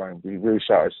playoff run. We really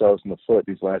shot ourselves in the foot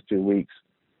these last 2 weeks.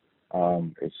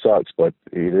 It sucks, but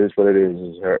it is what it is.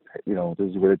 This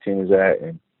is where the team is at,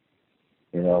 and,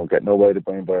 got nobody to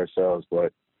blame but ourselves.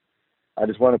 But I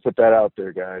just want to put that out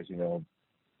there, guys.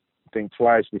 Think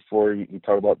twice before you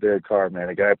talk about Derek Carr, man.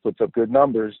 A guy puts up good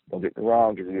numbers. Don't get me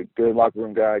wrong. He's a good locker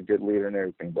room guy, good leader and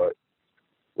everything, but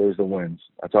where's the wins?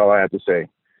 That's all I have to say.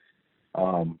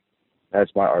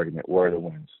 That's my argument. Where are the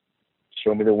wins?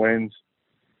 Show me the wins.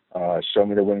 Show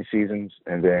me the winning seasons,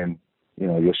 and then,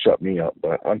 you'll shut me up.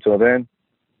 But until then,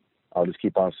 I'll just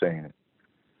keep on saying it.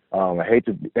 I hate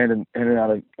to end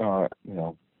it on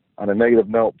a negative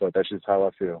note, but that's just how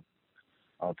I feel.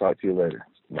 I'll talk to you later.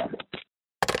 Bye.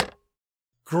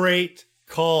 Great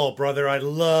call, brother. I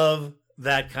love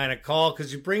that kind of call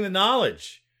because you bring the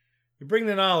knowledge.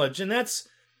 And that's,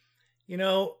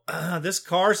 this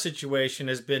Carr situation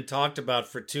has been talked about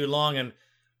for too long, and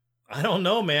I don't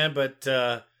know, man, but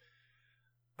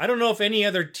I don't know if any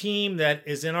other team that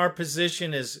is in our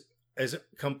position is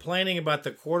complaining about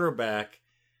the quarterback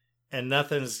and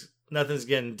nothing's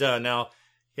getting done. Now,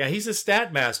 yeah, he's a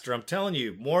stat master. I'm telling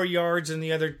you, more yards than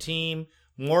the other team,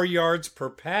 more yards per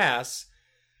pass.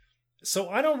 So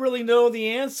I don't really know the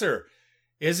answer.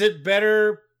 Is it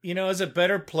better, is it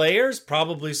better players?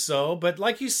 Probably so. But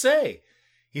like you say,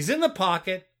 he's in the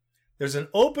pocket. There's an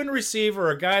open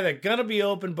receiver, a guy that's going to be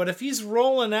open. But if he's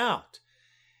rolling out,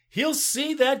 he'll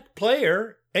see that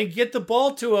player and get the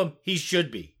ball to him. He should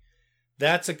be.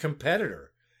 That's a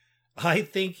competitor. I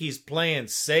think he's playing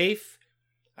safe.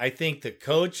 I think the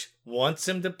coach wants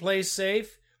him to play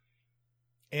safe.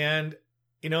 And,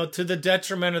 to the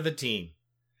detriment of the team.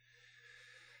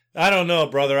 I don't know,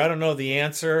 brother. I don't know the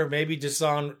answer. Maybe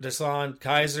Deshaun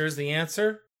Kaiser is the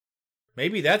answer.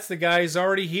 Maybe that's the guy who's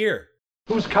already here.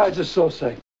 Who's Kaiser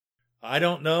Sose? I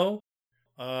don't know.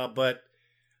 But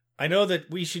I know that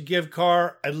we should give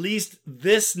Carr at least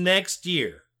this next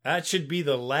year. That should be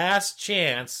the last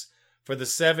chance for the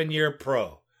 7-year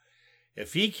pro.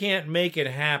 If he can't make it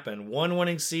happen, one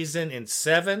winning season in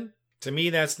 7, to me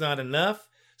that's not enough,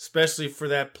 especially for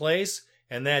that place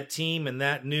and that team and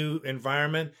that new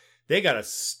environment. They got to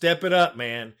step it up,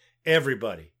 man.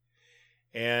 Everybody.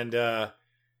 And,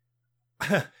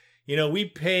 we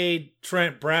paid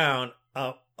Trent Brown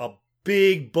a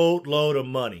big boatload of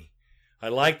money. I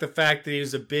like the fact that he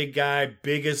was a big guy,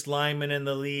 biggest lineman in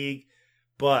the league,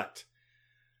 but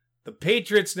the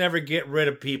Patriots never get rid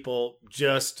of people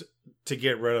just to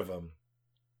get rid of them.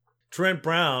 Trent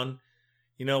Brown,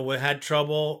 had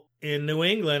trouble in New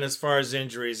England as far as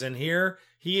injuries, and here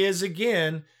he is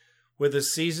again with a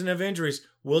season of injuries.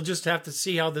 We'll just have to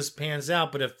see how this pans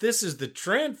out, but if this is the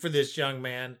trend for this young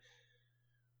man,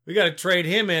 we got to trade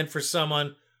him in for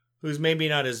someone who's maybe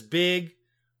not as big,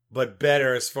 but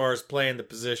better as far as playing the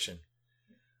position.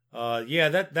 I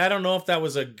don't know if that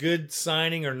was a good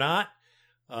signing or not.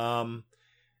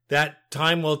 That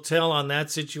time will tell on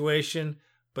that situation.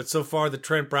 But so far, the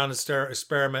Trent Brown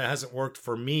experiment hasn't worked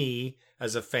for me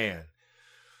as a fan.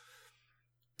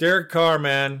 Derek Carr,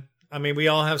 man. I mean, we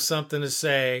all have something to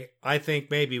say. I think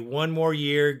maybe one more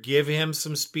year, give him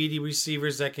some speedy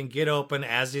receivers that can get open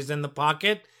as he's in the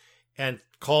pocket and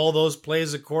call those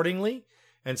plays accordingly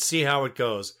and see how it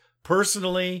goes.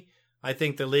 Personally, I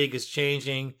think the league is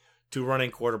changing to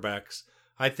running quarterbacks.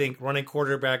 I think running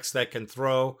quarterbacks that can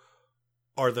throw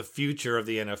are the future of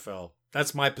the NFL.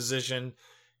 That's my position.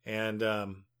 And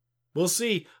we'll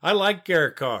see. I like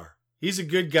Derek Carr. He's a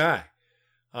good guy.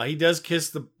 He does kiss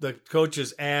the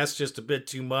coach's ass just a bit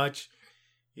too much.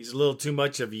 He's a little too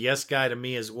much of a yes guy to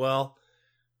me as well.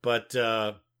 But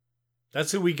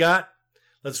that's who we got.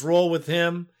 Let's roll with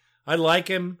him. I like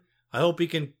him. I hope he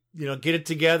can, get it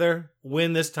together,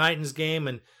 win this Titans game,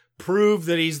 and prove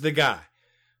that he's the guy.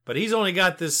 But he's only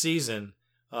got this season.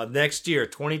 Next year,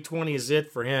 2020 is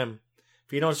it for him.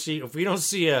 If we don't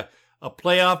see a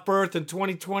playoff berth in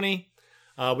 2020,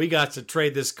 we got to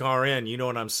trade this car in. You know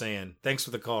what I'm saying. Thanks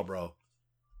for the call, bro.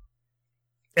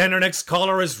 And our next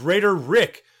caller is Raider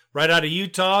Rick, right out of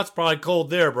Utah. It's probably cold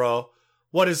there, bro.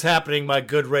 What is happening, my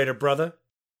good Raider brother?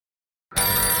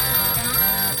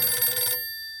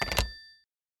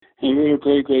 Hey, Raider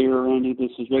Greg, Raider Randy.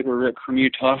 This is Raider Rick from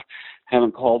Utah.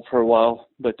 Haven't called for a while,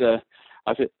 but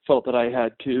I felt that I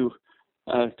had to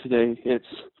today. It's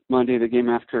Monday, the day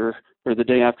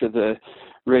after the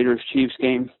Raiders-Chiefs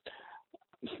game.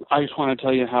 I just want to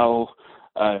tell you how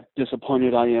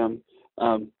disappointed I am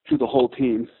to the whole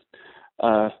team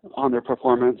on their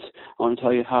performance. I want to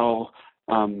tell you how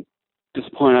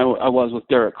disappointed I was with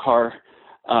Derek Carr.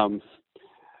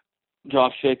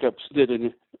 Josh Jacobs did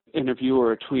an interview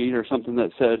or a tweet or something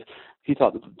that said he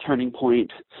thought that the turning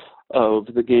point of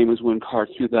the game was when Carr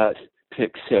threw that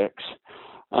pick six.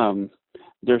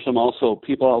 There's some also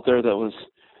people out there that was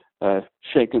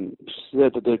said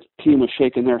that the team was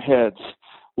shaking their heads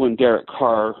when Derek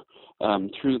Carr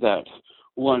threw that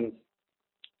one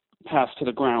pass to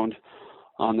the ground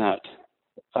on that.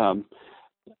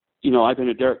 I've been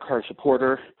a Derek Carr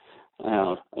supporter,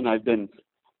 and I've been,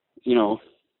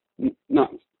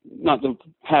 not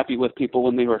happy with people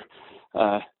when they were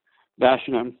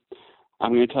bashing him.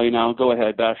 I'm going to tell you now, go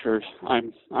ahead, bashers.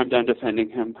 I'm done defending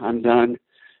him. I'm done.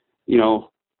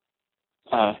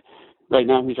 Right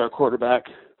now he's our quarterback,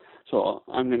 so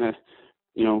I'm going to,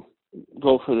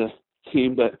 go for the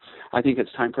team. But I think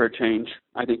it's time for a change.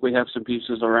 I think we have some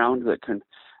pieces around that can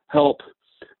help,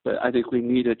 but I think we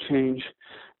need a change.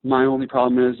 My only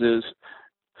problem is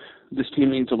this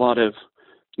team needs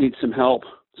some help,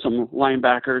 some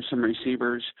linebackers, some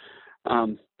receivers.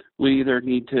 We either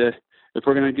need to, if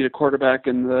we're going to get a quarterback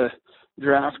in the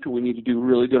draft, we need to do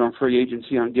really good on free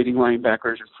agency on getting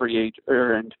linebackers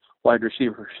and wide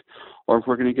receivers. Or if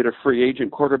we're going to get a free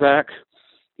agent quarterback,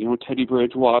 Teddy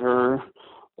Bridgewater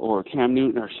or Cam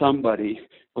Newton or somebody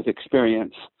with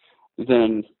experience,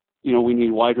 then, we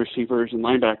need wide receivers and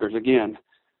linebackers again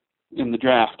in the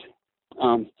draft.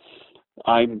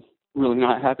 I'm really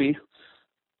not happy.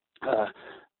 I'm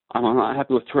not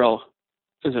happy with Terrell.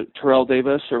 Is it Terrell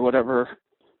Davis or whatever,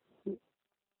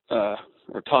 or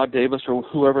Todd Davis or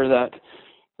whoever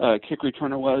that kick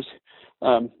returner was?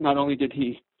 Not only did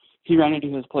he ran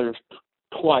into his players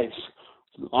twice.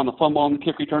 On the fumble on the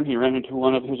kick return, he ran into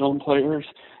one of his own players,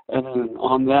 and then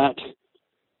on that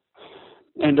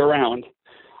end around,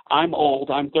 I'm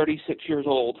old. I'm 36 years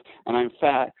old, and I'm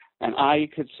fat, and I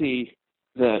could see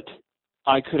that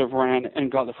I could have ran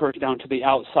and got the first down to the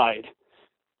outside.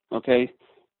 Okay,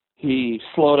 he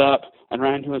slowed up and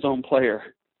ran to his own player.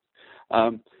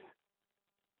 On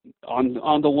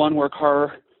the one where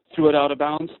Carr threw it out of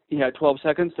bounds, he had 12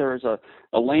 seconds. There was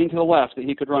a lane to the left that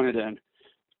he could run it in.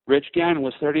 Rich Gannon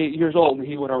was 38 years old, and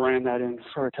he would have ran that in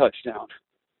for a touchdown.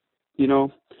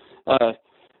 And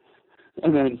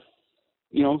then,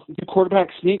 the quarterback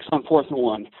sneaks on 4th and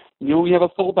 1. We have a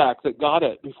fullback that got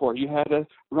it before. You had a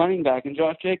running back in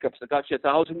Josh Jacobs that got you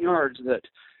 1,000 yards that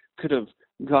could have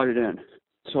got it in.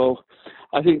 So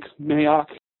I think Mayock.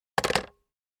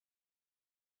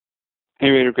 Hey,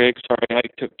 Raider Greg, sorry I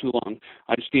took too long.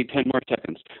 I just need 10 more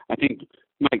seconds. I think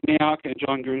Mike Mayock and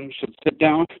John Gruden should sit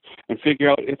down and figure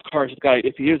out if Carr's the guy.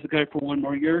 If he is the guy for one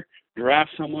more year,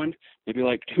 draft someone, maybe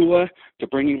like Tua, to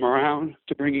bring him around,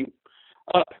 to bring him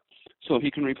up so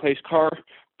he can replace Carr.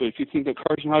 But if you think that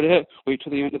Carr's not it, wait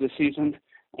till the end of the season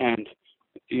and,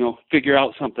 figure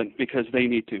out something because they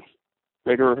need to.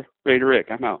 Raider Rick,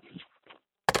 I'm out.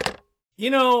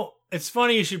 It's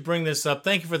funny you should bring this up.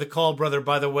 Thank you for the call, brother,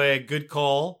 by the way. Good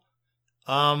call.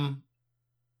 The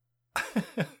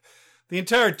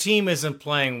entire team isn't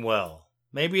playing well.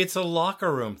 Maybe it's a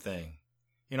locker room thing.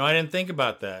 I didn't think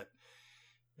about that.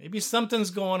 Maybe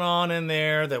something's going on in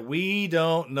there that we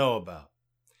don't know about.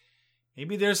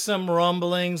 Maybe there's some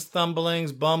rumblings,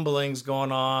 thumblings, bumblings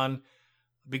going on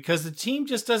because the team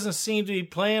just doesn't seem to be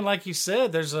playing like you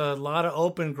said. There's a lot of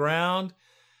open ground.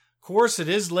 Of course, it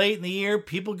is late in the year.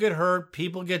 People get hurt.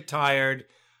 People get tired.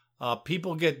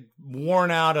 People get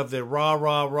worn out of the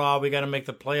rah, we got to make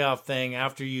the playoff thing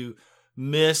after you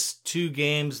miss 2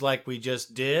 games like we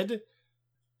just did.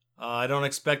 I don't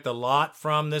expect a lot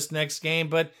from this next game,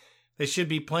 but they should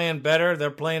be playing better. They're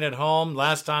playing at home.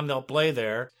 Last time they'll play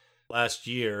there, last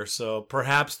year, so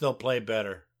perhaps they'll play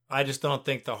better. I just don't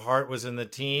think the heart was in the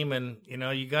team, and,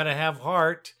 you got to have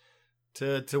heart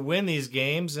to win these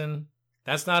games, and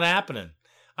that's not happening.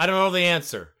 I don't know the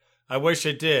answer. I wish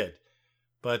it did.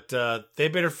 But they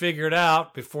better figure it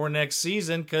out before next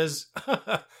season because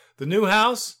the new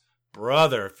house,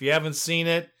 brother, if you haven't seen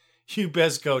it, you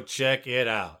best go check it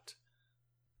out.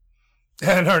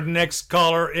 And our next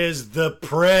caller is the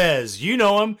Prez. You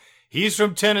know him. He's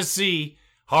from Tennessee.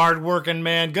 Hard-working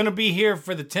man. Going to be here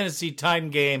for the Tennessee Titan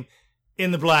game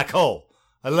in the Black Hole.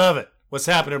 I love it. What's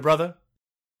happening, brother?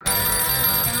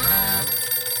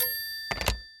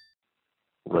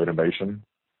 Raider Nation,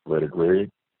 Raider Greg,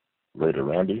 Raider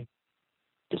Randy.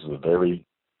 This is a very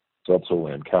subtle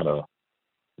and kind of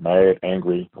mad,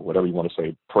 angry, or whatever you want to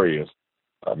say, Prez.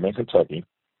 I'm in Kentucky.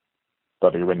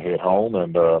 About to get ready to head home,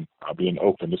 and I'll be in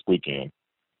Oakland this weekend.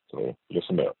 So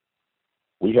listen up.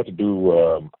 We have to do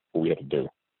what we have to do.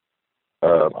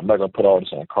 I'm not going to put all this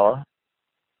on Carr,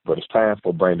 but it's time for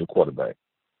a brand new quarterback.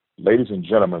 Ladies and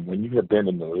gentlemen, when you have been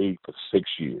in the league for 6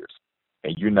 years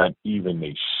and you're not even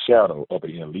a shadow of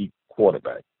an elite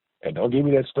quarterback, and don't give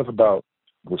me that stuff about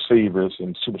receivers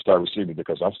and superstar receivers,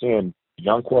 because I'm seeing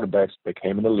young quarterbacks that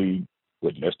came in the league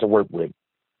with less to work with,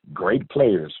 great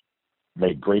players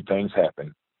make great things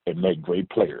happen and make great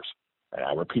players. And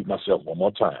I repeat myself one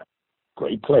more time.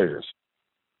 Great players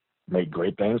make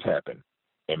great things happen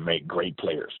and make great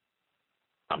players.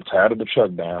 I'm tired of the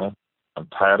chuck down. I'm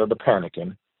tired of the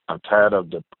panicking. I'm tired of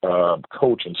the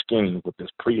coaching scheme with this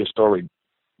prehistoric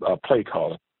play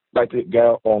calling. Like the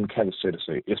guy on Kansas City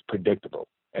said, it's predictable.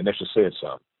 And that should say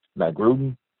something. Now,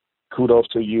 Gruden, kudos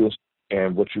to you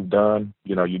and what you've done.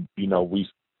 You know, we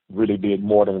really did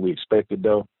more than we expected,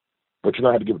 though. But you're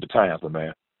going to have to give it the time,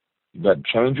 man. You got to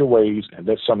change your ways and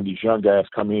let some of these young guys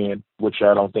come in, which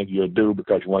I don't think you'll do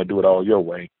because you want to do it all your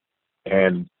way.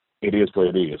 And it is what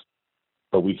it is.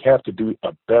 But we have to do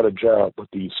a better job with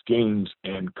these schemes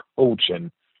and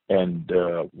coaching and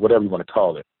whatever you want to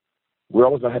call it. We're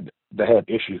always going to have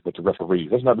issues with the referees.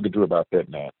 There's nothing we can do about that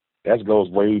now. That goes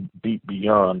way deep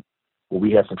beyond what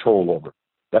we have control over.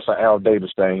 That's an Al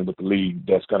Davis thing with the league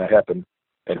that's going to happen,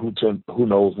 and who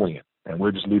knows when. And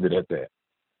we'll just leave it at that.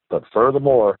 But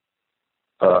furthermore,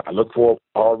 I look forward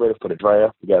already for the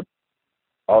draft. We got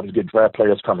all these good draft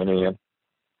players coming in.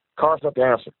 Carr's not the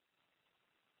answer.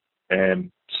 And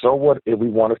so what if we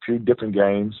won a few different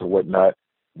games or whatnot?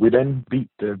 We didn't beat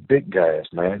the big guys,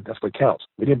 man. That's what counts.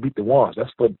 We didn't beat the ones.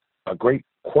 That's what a great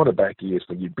quarterback is,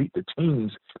 when you beat the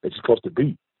teams that you're supposed to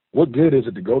beat. What good is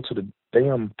it to go to the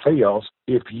damn playoffs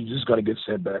if you're just going to get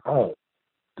sent back home?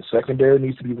 The secondary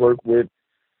needs to be worked with.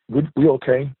 We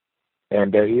okay,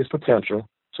 and there is potential,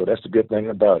 so that's the good thing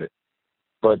about it.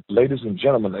 But ladies and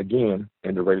gentlemen, again,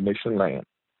 in the Raider Nation land,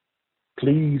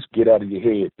 please get out of your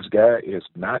head. This guy is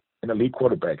not an elite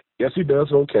quarterback. Yes, he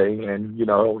does okay, and,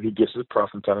 he gets his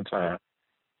props from time to time.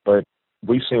 But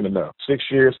we've seen enough. 6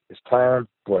 years, it's time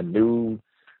for a new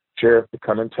sheriff to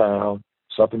come in town,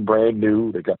 something brand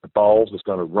new. They got the balls that's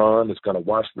going to run. It's going to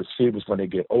watch receivers when they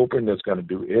get open. That's going to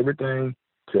do everything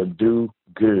to do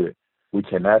good. We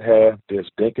cannot have this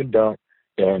dink and dunk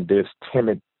and this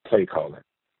timid play calling.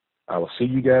 I will see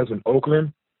you guys in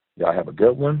Oakland. Y'all have a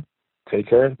good one. Take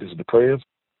care. This is the Prez.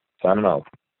 Signing off.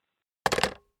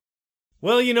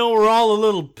 Well, we're all a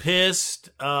little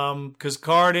pissed because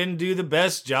Carr didn't do the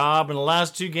best job in the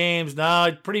last 2 games.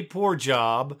 Pretty poor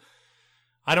job.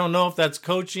 I don't know if that's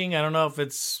coaching. I don't know if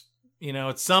it's,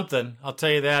 it's something. I'll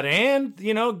tell you that. And,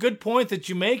 good point that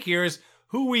you make here is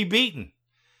who we beaten.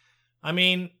 I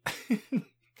mean,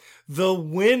 the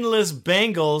winless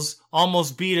Bengals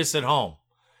almost beat us at home.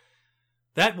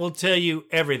 That will tell you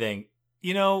everything.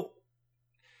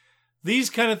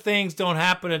 These kind of things don't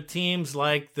happen to teams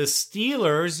like the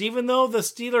Steelers, even though the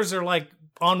Steelers are like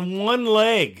on one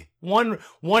leg, one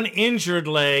injured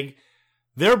leg.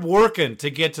 They're working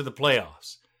to get to the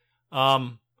playoffs.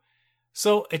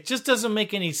 So it just doesn't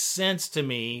make any sense to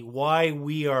me why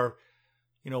we are,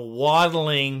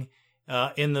 waddling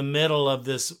in the middle of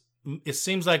this it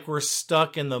seems like we're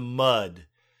stuck in the mud.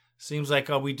 Seems like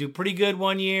we do pretty good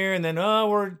one year, and then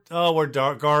we're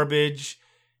garbage,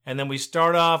 and then we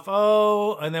start off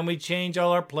and then we change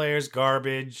all our players,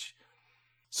 garbage.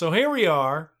 So here we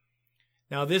are.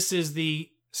 Now this is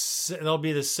it'll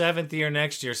be the 7th year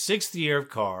next year, 6th year of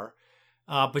Carr.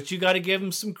 But you got to give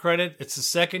him some credit. It's the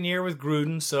 2nd year with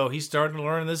Gruden, so he's starting to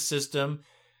learn this system.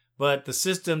 But the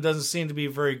system doesn't seem to be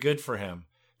very good for him.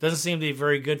 Doesn't seem to be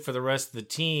very good for the rest of the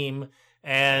team,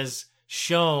 as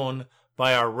shown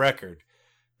by our record.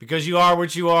 Because you are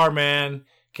what you are, man.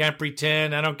 Can't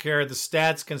pretend. I don't care. The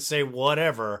stats can say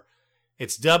whatever.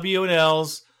 It's W and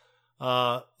L's.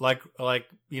 Like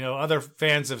other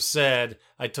fans have said.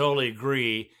 I totally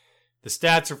agree. The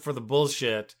stats are for the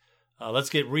bullshit. Let's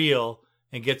get real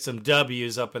and get some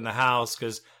W's up in the house,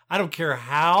 because I don't care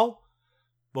how,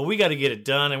 but we got to get it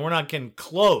done, and we're not getting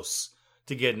close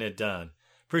to getting it done.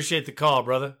 Appreciate the call,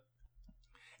 brother.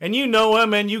 And you know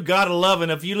him, and you got to love him.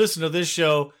 If you listen to this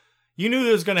show, you knew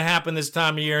it was going to happen this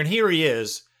time of year, and here he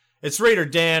is. It's Raider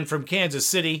Dan from Kansas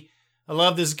City. I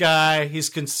love this guy. He's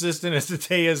consistent as the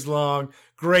day is long.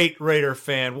 Great Raider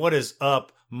fan. What is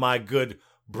up, my good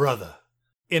brother?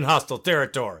 In hostile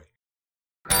territory.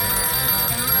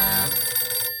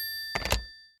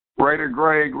 Raider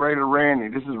Greg, Raider Randy.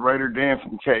 This is Raider Dan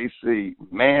from KC.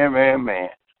 Man.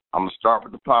 I'm going to start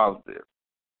with the positive.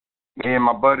 Me and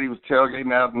my buddy was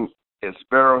tailgating out at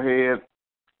Sparrowhead.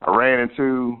 I ran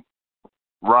into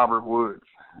Robert Woods.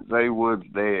 Zay Woods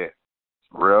dead.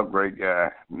 Real great guy.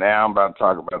 Now I'm about to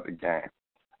talk about the game.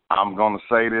 I'm going to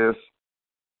say this.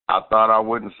 I thought I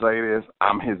wouldn't say this.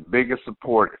 I'm his biggest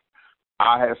supporter.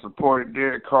 I have supported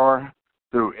Derek Carr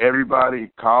through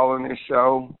everybody calling this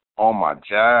show, on my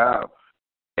job.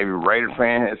 Every Raider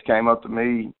fan has came up to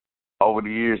me over the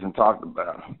years and talked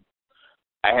about him.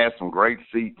 I had some great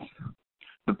seats.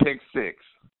 The pick six.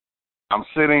 I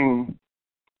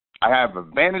have a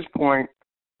vantage point,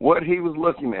 what he was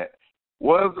looking at.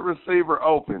 Was the receiver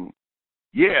open?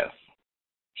 Yes.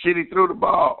 Should he throw the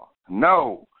ball?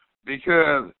 No,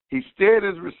 because he stared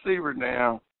his receiver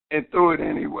down and threw it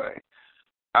anyway.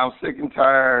 I'm sick and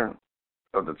tired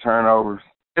of the turnovers.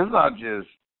 It's not just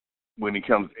when he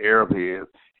comes to Arrowhead,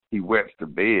 he wets the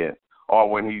bed, or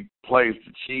when he plays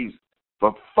the Chiefs.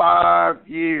 For 5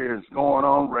 years going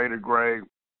on, Raider Greg,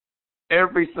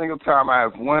 every single time I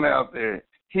have went out there,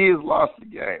 he has lost the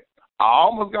game. I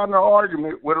almost got in an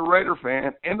argument with a Raider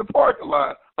fan in the parking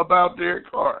lot about Derek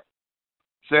Carr.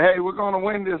 Said, hey, we're going to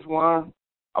win this one.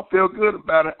 I feel good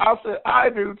about it. I said, I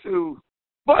do too.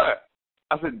 But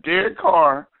I said, Derek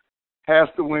Carr has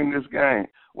to win this game.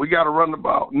 We got to run the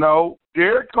ball. No,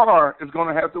 Derek Carr is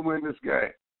going to have to win this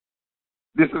game.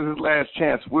 This is his last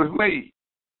chance with me.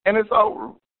 And it's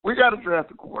over. We got to draft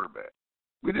a quarterback.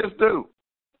 We just do.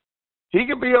 He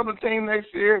could be on the team next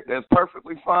year. That's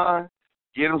perfectly fine.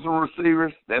 Get him some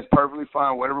receivers. That's perfectly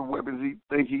fine. Whatever weapons he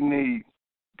think he needs.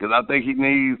 Because I think he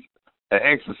needs an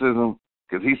exorcism,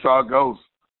 because he saw ghosts.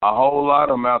 A whole lot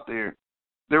of them out there.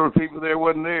 There were people there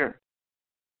wasn't there.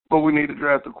 But we need to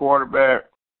draft a quarterback.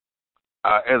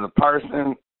 As a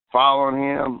person following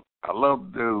him, I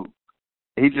love the dude.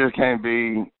 He just can't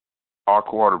be our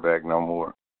quarterback no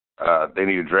more. They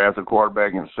need to draft a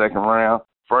quarterback in the 2nd round.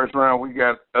 1st round, we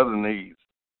got other needs,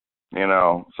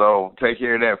 so take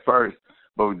care of that first.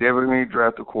 But we definitely need to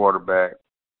draft a quarterback.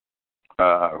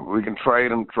 We can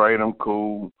trade him,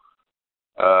 cool.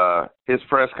 His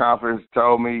press conference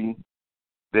told me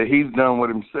that he's done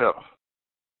with himself.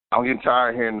 I'm getting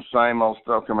tired of hearing the same old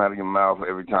stuff come out of your mouth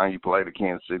every time you play the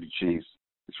Kansas City Chiefs.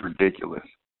 It's ridiculous.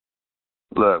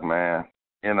 Look, man,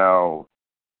 you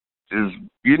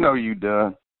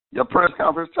done. Your press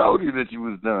conference told you that you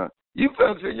was done. You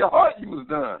felt in your heart you was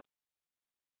done.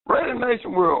 Raider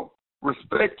Nation will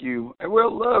respect you and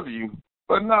will love you,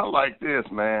 but not like this,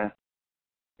 man.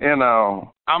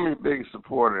 I'm your biggest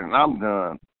supporter, and I'm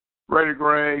done. Raider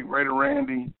Greg, Raider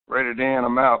Randy, Raider Dan,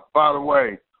 I'm out. By the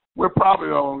way, we're probably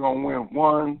only going to win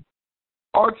 1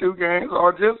 or 2 games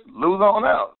or just lose on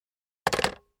out.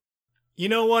 You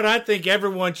know what? I think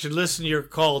everyone should listen to your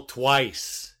call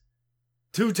twice.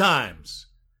 2 times.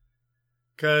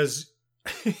 Because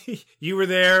you were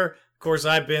there. Of course,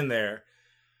 I've been there.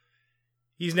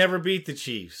 He's never beat the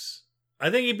Chiefs. I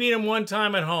think he beat them 1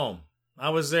 time at home. I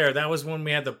was there. That was when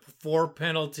we had the 4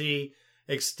 penalty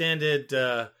extended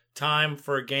time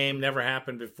for a game. Never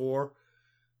happened before.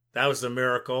 That was a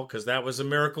miracle, because that was a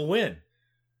miracle win.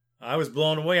 I was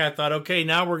blown away. I thought, okay,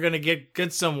 now we're going to get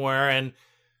good somewhere, and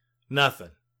nothing.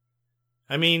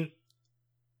 I mean,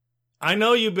 I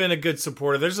know you've been a good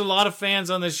supporter. There's a lot of fans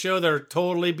on this show that are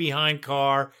totally behind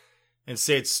Carr. and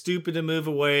say it's stupid to move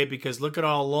away because look at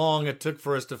how long it took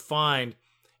for us to find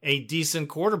a decent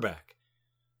quarterback.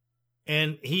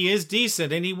 And he is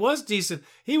decent, and he was decent.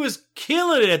 He was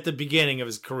killing it at the beginning of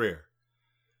his career.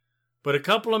 But a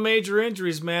couple of major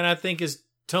injuries, man, I think has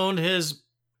toned his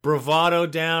bravado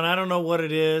down. I don't know what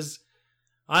it is.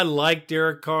 I like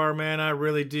Derek Carr, man. I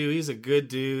really do. He's a good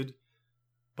dude.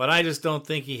 But I just don't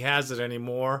think he has it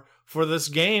anymore for this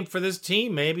game, for this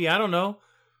team, maybe. I don't know.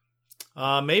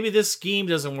 Maybe this scheme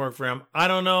doesn't work for him. I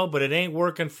don't know, but it ain't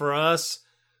working for us.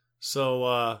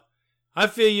 So I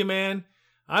feel you, man.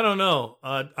 I don't know.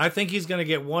 I think he's going to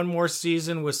get one more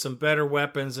season with some better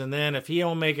weapons, and then if he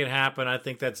don't make it happen, I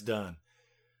think that's done.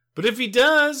 But if he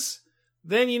does,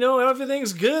 then,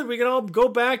 everything's good. We can all go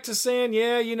back to saying,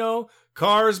 yeah,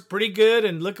 Carr's pretty good,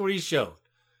 and look what he showed.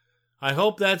 I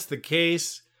hope that's the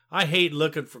case. I hate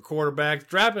looking for quarterbacks.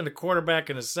 Drafting a quarterback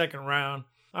in the second round,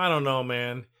 I don't know,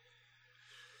 man.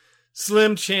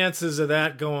 Slim chances of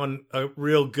that going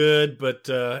real good, but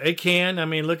it can. I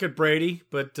mean, look at Brady,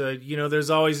 but, there's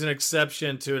always an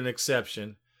exception to an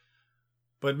exception.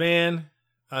 But, man,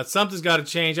 something's got to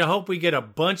change. I hope we get a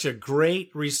bunch of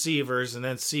great receivers and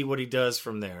then see what he does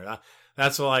from there.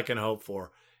 That's all I can hope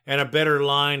for. And a better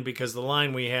line, because the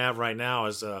line we have right now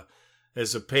is a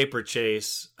paper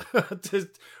chase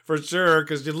for sure.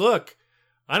 Because look,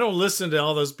 I don't listen to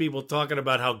all those people talking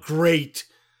about how great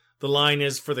the line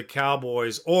is for the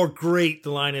Cowboys or great the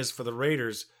line is for the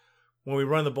Raiders when we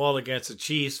run the ball against the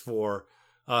Chiefs for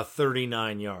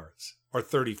 39 yards or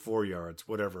 34 yards,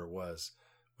 whatever it was.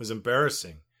 It was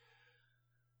embarrassing.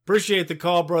 Appreciate the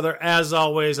call, brother. As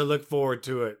always, I look forward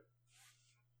to it.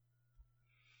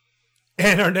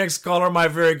 And our next caller, my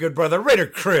very good brother, Raider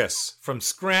Chris from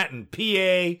Scranton,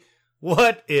 PA.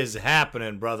 What is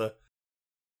happening, brother?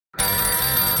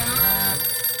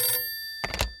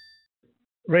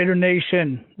 Raider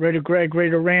Nation, Raider Greg,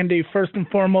 Raider Randy. First and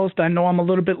foremost, I know I'm a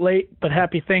little bit late, but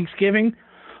happy Thanksgiving.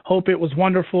 Hope it was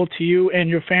wonderful to you and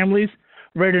your families.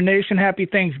 Raider Nation, happy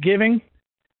Thanksgiving.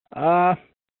 I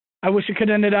wish it could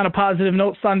end it on a positive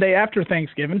note Sunday after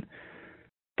Thanksgiving,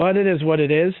 but it is what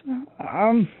it is.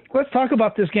 Let's talk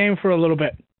about this game for a little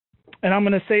bit. And I'm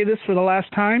going to say this for the last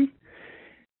time,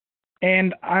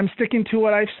 and I'm sticking to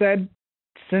what I've said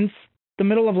since the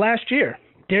middle of last year.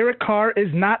 Derek Carr is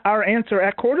not our answer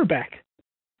at quarterback.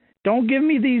 Don't give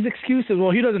me these excuses.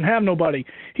 Well, he doesn't have nobody.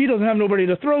 He doesn't have nobody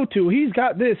to throw to. He's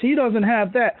got this. He doesn't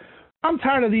have that. I'm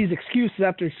tired of these excuses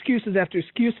after excuses after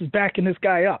excuses backing this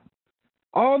guy up.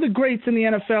 All the greats in the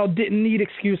NFL didn't need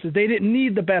excuses. They didn't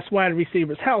need the best wide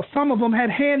receivers. Hell, some of them had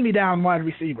hand-me-down wide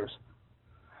receivers.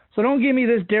 So don't give me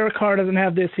this Derek Carr doesn't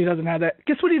have this, he doesn't have that.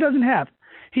 Guess what he doesn't have?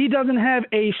 He doesn't have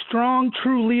a strong,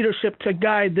 true leadership to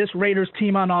guide this Raiders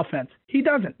team on offense. He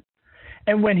doesn't.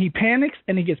 And when he panics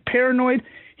and he gets paranoid,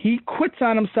 he quits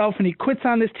on himself and he quits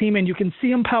on this team, and you can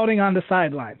see him pouting on the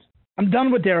sidelines. I'm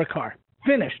done with Derek Carr.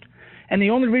 Finished. And the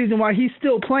only reason why he's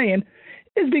still playing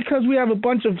is because we have a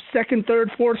bunch of second,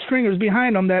 third, fourth stringers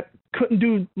behind him that couldn't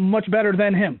do much better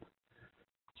than him.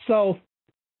 So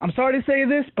I'm sorry to say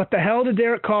this, but the hell to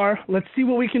Derek Carr. Let's see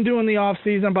what we can do in the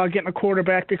offseason about getting a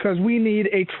quarterback, because we need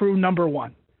a true number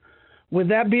one. With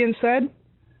that being said,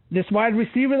 this wide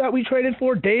receiver that we traded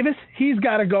for, Davis, he's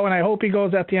got to go, and I hope he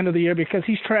goes at the end of the year because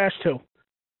he's trash too.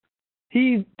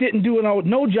 He didn't do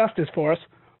no justice for us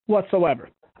whatsoever.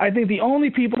 I think the only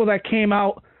people that came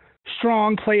out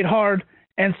strong, played hard,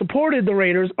 and supported the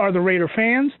Raiders are the Raider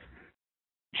fans.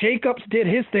 Jacobs did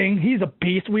his thing. He's a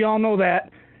beast. We all know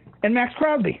that. And Max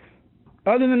Crosby.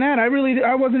 Other than that,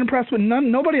 I wasn't impressed with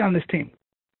nobody on this team.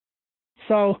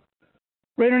 So,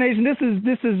 Raider Nation,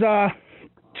 this is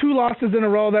 2 losses in a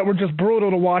row that were just brutal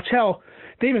to watch. Hell,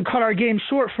 they even cut our game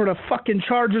short for the fucking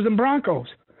Chargers and Broncos.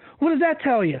 What does that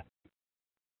tell you?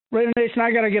 Raider Nation,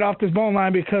 I got to get off this bone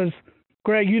line because,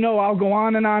 Greg, I'll go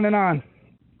on and on and on.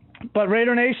 But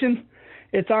Raider Nation,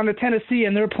 it's on to Tennessee,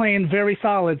 and they're playing very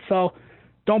solid. So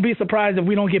don't be surprised if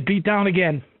we don't get beat down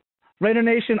again. Raider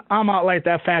Nation, I'm out like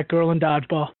that fat girl in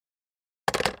dodgeball.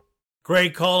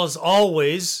 Great call as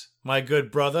always, my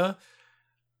good brother.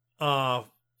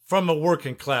 From a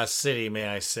working class city, may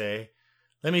I say.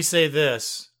 Let me say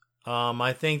this.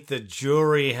 I think the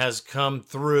jury has come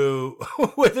through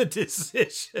with a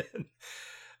decision.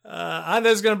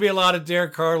 There's going to be a lot of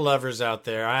Derek Carr lovers out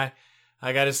there.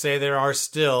 I got to say there are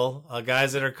still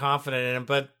guys that are confident in him,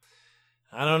 but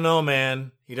I don't know,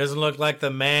 man. He doesn't look like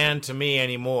the man to me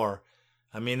anymore.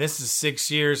 I mean, this is 6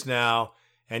 years now,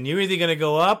 and you're either going to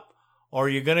go up or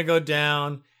you're going to go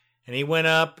down. And he went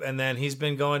up, and then he's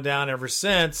been going down ever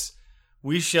since.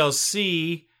 We shall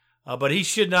see. But he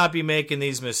should not be making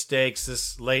these mistakes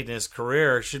this late in his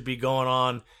career. Should be going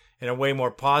on in a way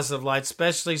more positive light,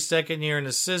 especially second year in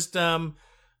the system.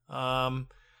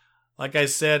 Like I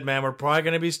said, man, we're probably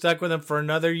going to be stuck with him for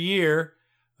another year.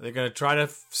 They're going to try to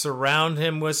surround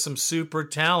him with some super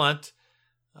talent.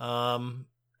 And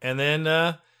then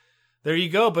there you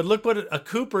go. But look what a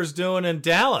Cooper's doing in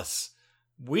Dallas.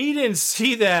 We didn't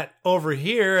see that over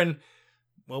here. And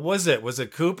what was it? Was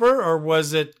it Cooper or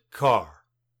was it Carr?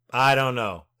 I don't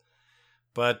know.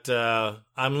 But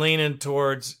I'm leaning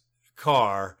towards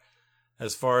Carr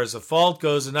as far as the fault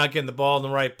goes and not getting the ball in the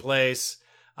right place.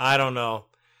 I don't know.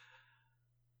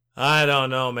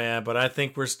 Man, but I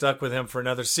think we're stuck with him for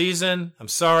another season. I'm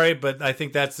sorry, but I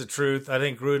think that's the truth. I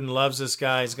think Gruden loves this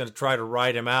guy. He's going to try to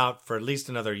ride him out for at least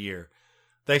another year.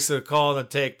 Thanks for the call and the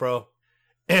take, bro.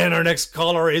 And our next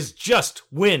caller is Just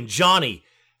Win Johnny.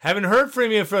 Haven't heard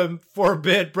from you for a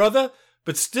bit, brother,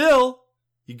 but still,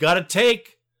 you got a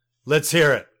take. Let's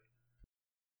hear it.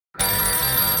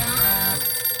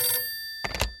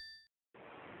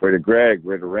 Raider Greg,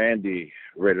 Raider Randy,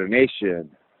 Raider Nation.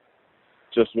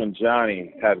 Just when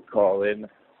Johnny had to call in,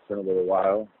 it's been a little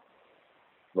while,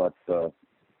 but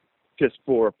just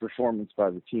poor performance by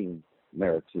the team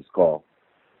merits his call.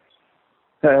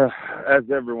 As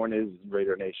everyone is in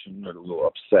Raider Nation, they're a little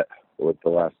upset with the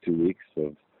last 2 weeks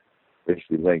of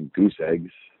basically laying goose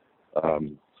eggs.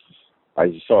 I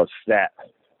just saw a stat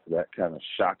that kind of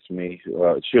shocks me.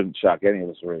 Well, it shouldn't shock any of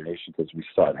us in Raider Nation because we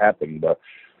saw it happen, but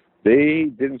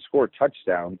they didn't score a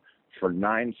touchdown for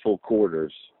 9 full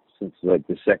quarters since like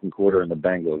the second quarter in the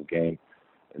Bengals game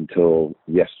until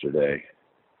yesterday,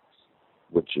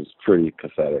 which is pretty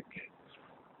pathetic.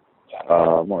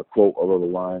 I want to quote a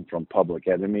little line from Public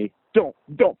Enemy. Don't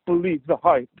believe the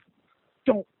hype.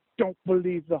 Don't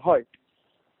believe the hype.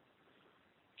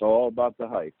 It's all about the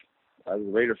hype. As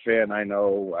a Raider fan, I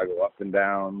know I go up and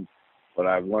down, but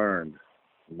I've learned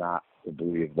not to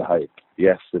believe the hype.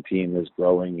 Yes, the team is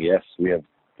growing. Yes, we have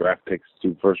draft picks,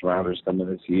 2 first-rounders coming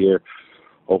this year.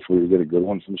 Hopefully we get a good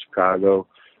one from Chicago,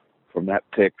 from that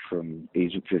pick from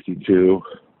Agent 52.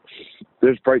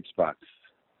 There's bright spots,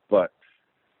 but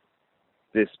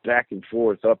this back and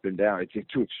forth, up and down, it's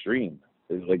too extreme.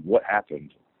 It's like, what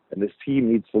happened? And this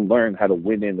team needs to learn how to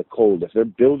win in the cold. If they're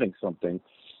building something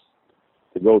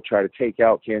to go try to take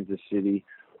out Kansas City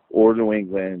or New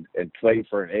England and play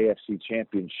for an AFC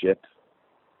championship,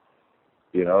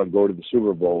 and go to the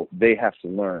Super Bowl, they have to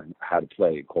learn how to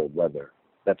play in cold weather.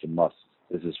 That's a must.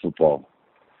 This is football.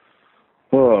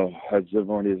 Oh, as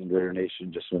everyone is in Raider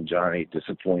Nation, just when Johnny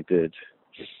disappointed.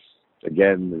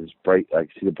 Again, there's I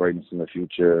see the brightness in the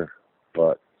future,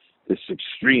 but this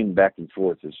extreme back and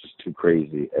forth is just too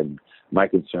crazy. And my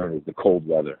concern is the cold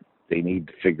weather. They need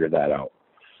to figure that out.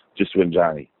 Just when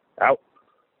Johnny. Out.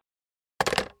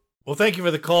 Well, thank you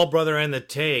for the call, brother, and the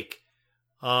take.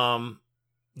 The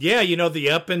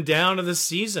up and down of the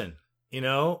season,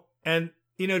 and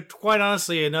quite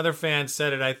honestly, another fan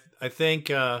said it. I think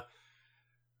the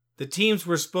teams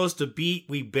we're supposed to beat,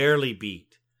 we barely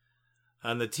beat.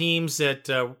 And the teams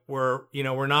that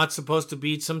we're not supposed to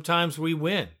beat, sometimes we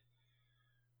win.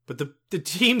 But the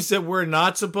teams that we're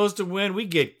not supposed to win, we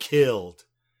get killed.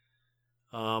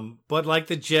 But like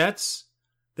the Jets,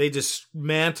 they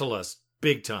dismantle us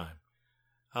big time.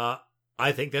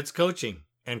 I think that's coaching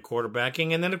and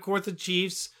quarterbacking. And then, of course, the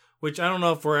Chiefs, which I don't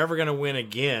know if we're ever going to win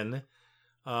again.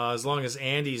 As long as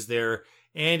Andy's there,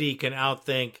 Andy can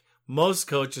outthink most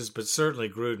coaches, but certainly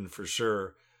Gruden for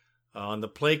sure on the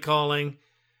play calling.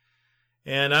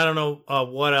 And I don't know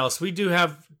what else. We do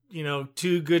have,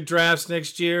 2 good drafts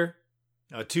next year,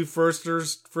 2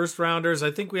 first rounders. I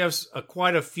think we have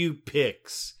quite a few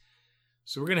picks.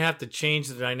 So we're going to have to change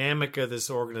the dynamic of this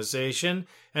organization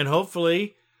and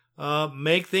hopefully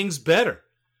make things better.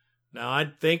 Now,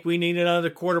 I think we need another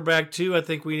quarterback too. I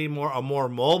think we need a more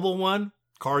mobile one.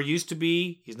 Carr used to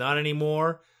be. He's not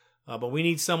anymore. But we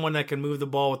need someone that can move the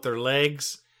ball with their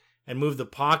legs and move the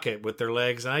pocket with their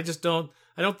legs. And I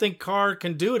don't think Carr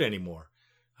can do it anymore.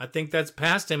 I think that's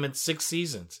past him in 6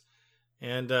 seasons.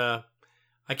 And I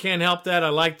can't help that. I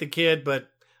like the kid, but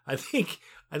I think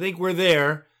we're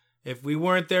there. If we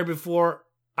weren't there before,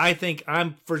 I think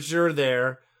I'm for sure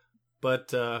there.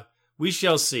 But we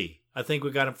shall see. I think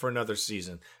we got him for another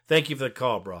season. Thank you for the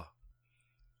call, bro.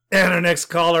 And our next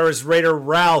caller is Raider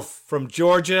Ralph from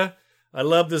Georgia. I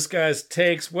love this guy's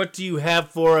takes. What do you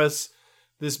have for us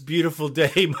this beautiful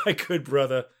day, my good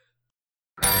brother?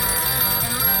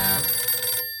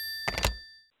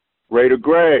 Raider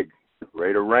Greg,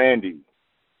 Raider Randy,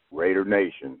 Raider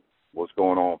Nation. What's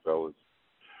going on, fellas?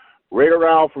 Raider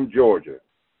Ralph from Georgia.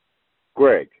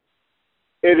 Greg,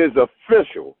 it is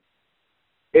official.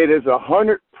 It is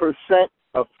 100%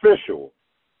 official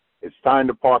It's time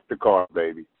to park the car,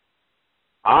 baby.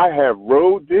 I have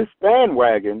rode this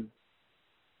bandwagon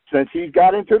since he's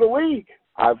got into the league.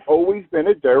 I've always been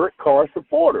a Derek Carr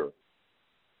supporter.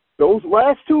 Those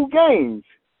last 2 games,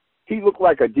 he looked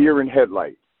like a deer in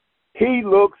headlights. He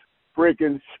looks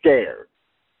freaking scared.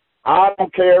 I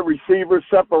don't care, receiver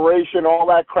separation, all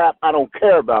that crap. I don't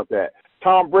care about that.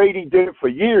 Tom Brady did it for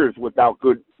years without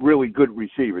really good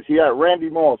receivers. He had Randy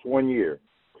Moss 1 year.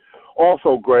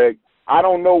 Also, Greg, I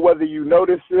don't know whether you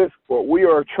noticed this, but we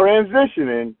are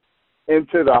transitioning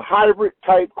into the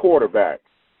hybrid-type quarterback.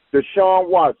 Deshaun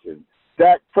Watson,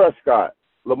 Dak Prescott,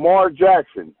 Lamar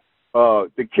Jackson,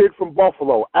 the kid from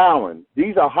Buffalo, Allen.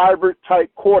 These are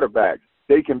hybrid-type quarterbacks.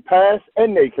 They can pass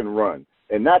and they can run,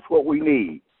 and that's what we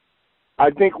need. I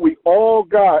think we all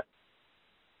got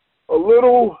a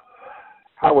little,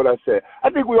 how would I say it? I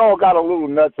think we all got a little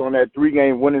nuts on that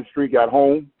 3-game winning streak at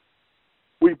home.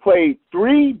 We played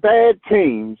 3 bad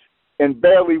teams and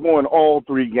barely won all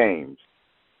 3 games.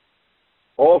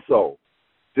 Also,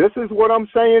 this is what I'm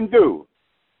saying, do.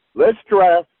 Let's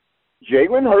draft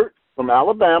Jalen Hurts from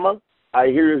Alabama. I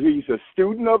hear he's a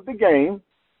student of the game.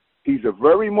 He's a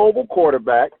very mobile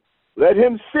quarterback. Let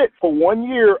him sit for 1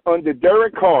 year under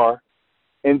Derek Carr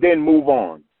and then move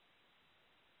on.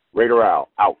 Raider Al,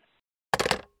 out.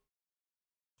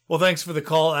 Well, thanks for the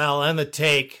call, Al, and the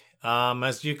take.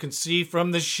 As you can see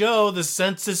from the show, the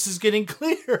census is getting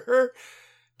clearer.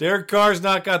 Derek Carr's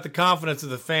not got the confidence of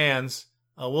the fans.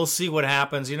 We'll see what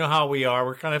happens. You know how we are.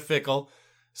 We're kind of fickle.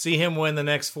 See him win the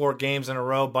next 4 games in a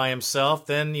row by himself,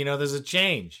 then, there's a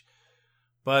change.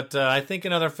 But I think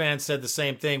another fan said the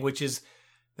same thing, which is,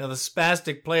 the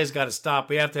spastic play has got to stop.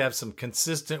 We have to have some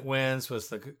consistent wins with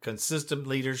the consistent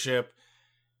leadership.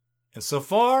 And so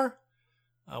far,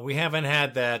 we haven't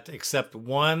had that except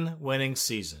 1 winning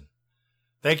season.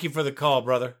 Thank you for the call,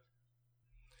 brother.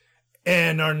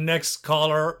 And our next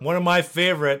caller, one of my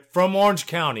favorite, from Orange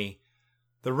County,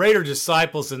 the Raider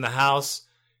Disciples in the house.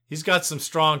 He's got some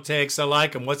strong takes. I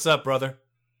like him. What's up, brother?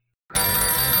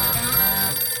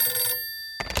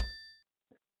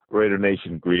 Raider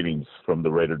Nation, greetings from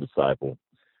the Raider Disciple.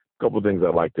 A couple of things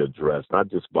I'd like to address, not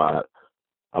just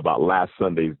about last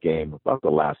Sunday's game, about the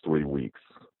last 3 weeks.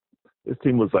 This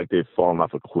team looks like they've fallen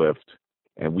off a cliff,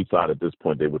 and we thought at this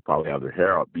point they would probably have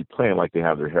be playing like they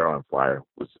have their hair on fire,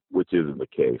 which isn't the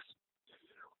case.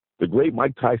 The great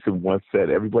Mike Tyson once said,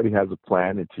 everybody has a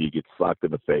plan until you get socked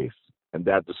in the face, and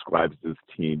that describes this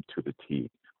team to the T.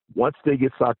 Once they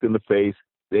get socked in the face,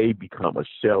 they become a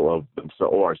shell of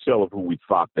themselves, or a shell of who we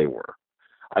thought they were.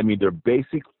 I mean, their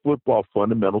basic football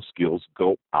fundamental skills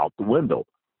go out the window.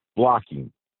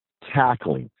 Blocking,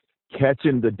 tackling,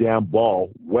 catching the damn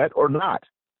ball, wet or not.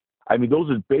 I mean, those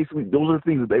are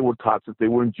things that they were taught since they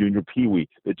were in junior peewee.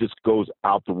 It just goes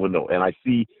out the window. And I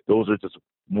see those are just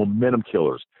momentum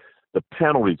killers. The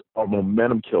penalties are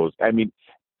momentum killers. I mean,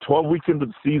 12 weeks into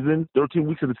the season, 13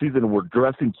 weeks into the season, and we're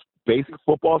addressing basic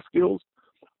football skills.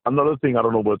 Another thing, I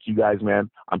don't know about you guys, man,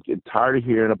 I'm getting tired of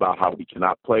hearing about how we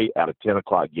cannot play at a 10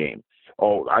 o'clock game.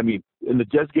 Oh, I mean, in the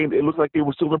Jets game, it looks like they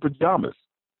were still in pajamas.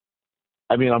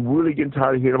 I mean, I'm really getting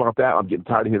tired of hearing about that. I'm getting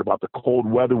tired of hearing about the cold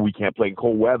weather. We can't play in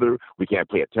cold weather. We can't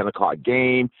play a 10 o'clock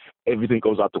game. Everything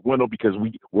goes out the window because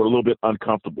we're a little bit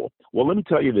uncomfortable. Well, let me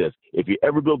tell you this. If you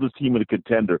ever build this team in a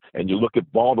contender and you look at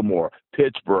Baltimore,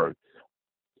 Pittsburgh,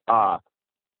 the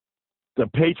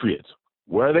Patriots,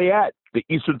 where are they at? The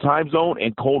Eastern time zone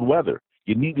and cold weather.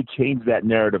 You need to change that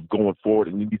narrative going forward,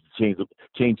 and you need to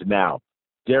change it now.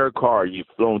 Derek Carr, you've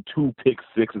thrown 2 pick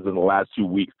sixes in the last 2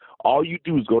 weeks. All you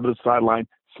do is go to the sideline,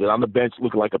 sit on the bench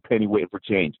looking like a penny waiting for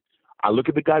change. I look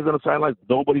at the guys on the sidelines,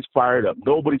 nobody's fired up.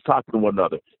 Nobody's talking to one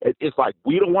another. It's like,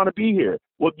 we don't want to be here.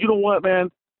 Well, you know what, man?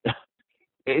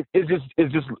 It's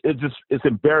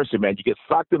embarrassing, man. You get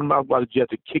socked in the mouth by the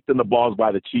Jets and kicked in the balls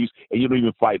by the Chiefs, and you don't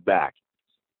even fight back.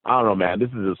 I don't know, man. This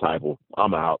is a Disciple.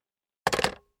 I'm out.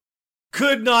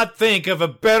 Could not think of a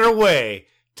better way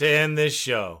to end this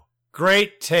show.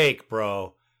 Great take,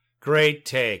 bro. Great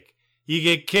take. You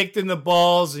get kicked in the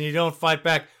balls and you don't fight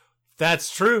back.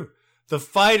 That's true. The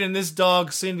fight in this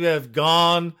dog seemed to have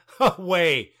gone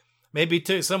away.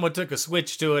 Maybe someone took a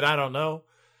switch to it. I don't know.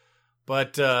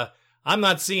 But I'm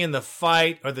not seeing the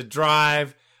fight or the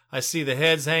drive. I see the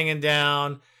heads hanging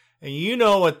down. And you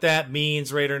know what that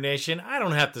means, Raider Nation. I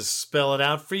don't have to spell it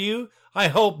out for you. I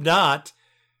hope not.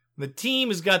 The team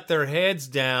has got their heads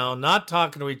down, not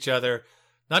talking to each other,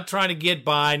 not trying to get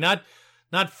by, not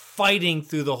fighting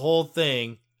through the whole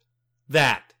thing.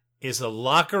 That is a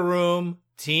locker room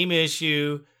team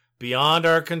issue beyond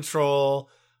our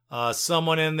control.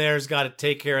 Someone in there's got to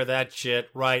take care of that shit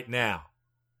right now.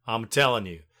 I'm telling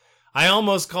you. I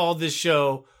almost called this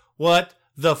show What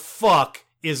the fuck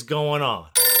is going on?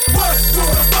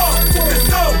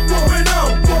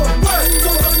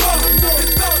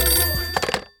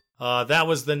 That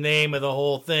was the name of the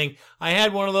whole thing. I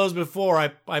had one of those before.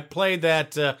 I played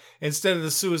that instead of the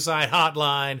suicide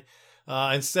hotline,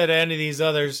 instead of any of these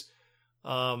others.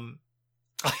 I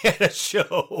had a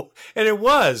show, and it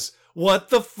was, what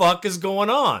the fuck is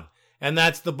going on? And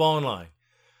that's the bone line.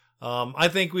 I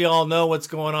think we all know what's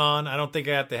going on. I don't think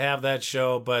I have to have that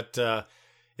show, but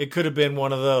it could have been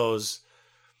one of those.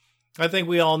 I think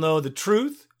we all know the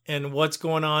truth and what's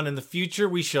going on in the future.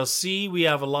 We shall see. We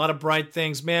have a lot of bright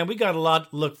things. Man, we got a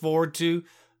lot to look forward to.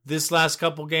 This last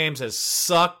couple games has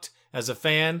sucked as a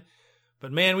fan.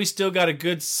 But man, we still got a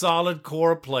good solid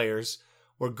core of players.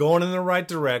 We're going in the right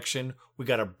direction. We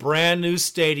got a brand new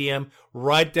stadium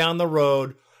right down the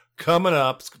road coming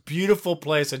up. It's a beautiful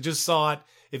place. I just saw it.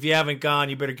 If you haven't gone,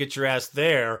 you better get your ass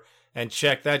there and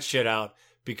check that shit out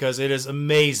because it is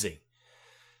amazing.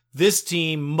 This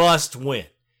team must win.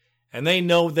 And they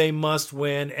know they must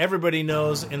win. Everybody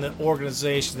knows in the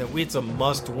organization that it's a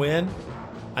must win.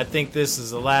 I think this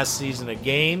is the last season of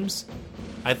games.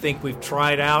 I think we've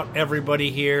tried out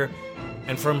everybody here.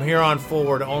 And from here on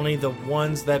forward, only the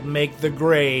ones that make the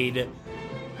grade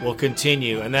will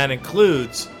continue. And that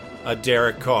includes a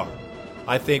Derek Carr.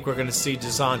 I think we're going to see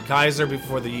DeShone Kizer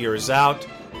before the year is out.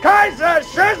 Kaiser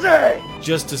Shizzy!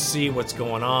 Just to see what's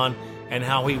going on and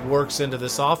how he works into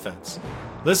this offense.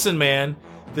 Listen, man,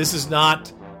 this is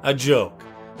not a joke.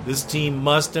 This team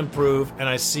must improve, and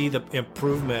I see the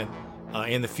improvement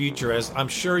in the future, as I'm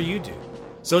sure you do.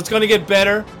 So it's going to get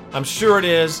better. I'm sure it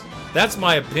is. That's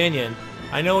my opinion.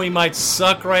 I know he might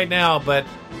suck right now, but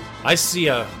I see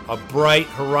a bright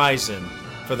horizon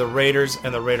for the Raiders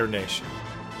and the Raider Nation.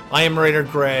 I am Raider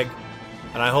Greg,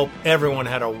 and I hope everyone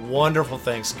had a wonderful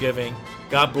Thanksgiving.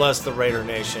 God bless the Raider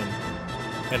Nation,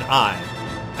 and I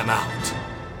am out.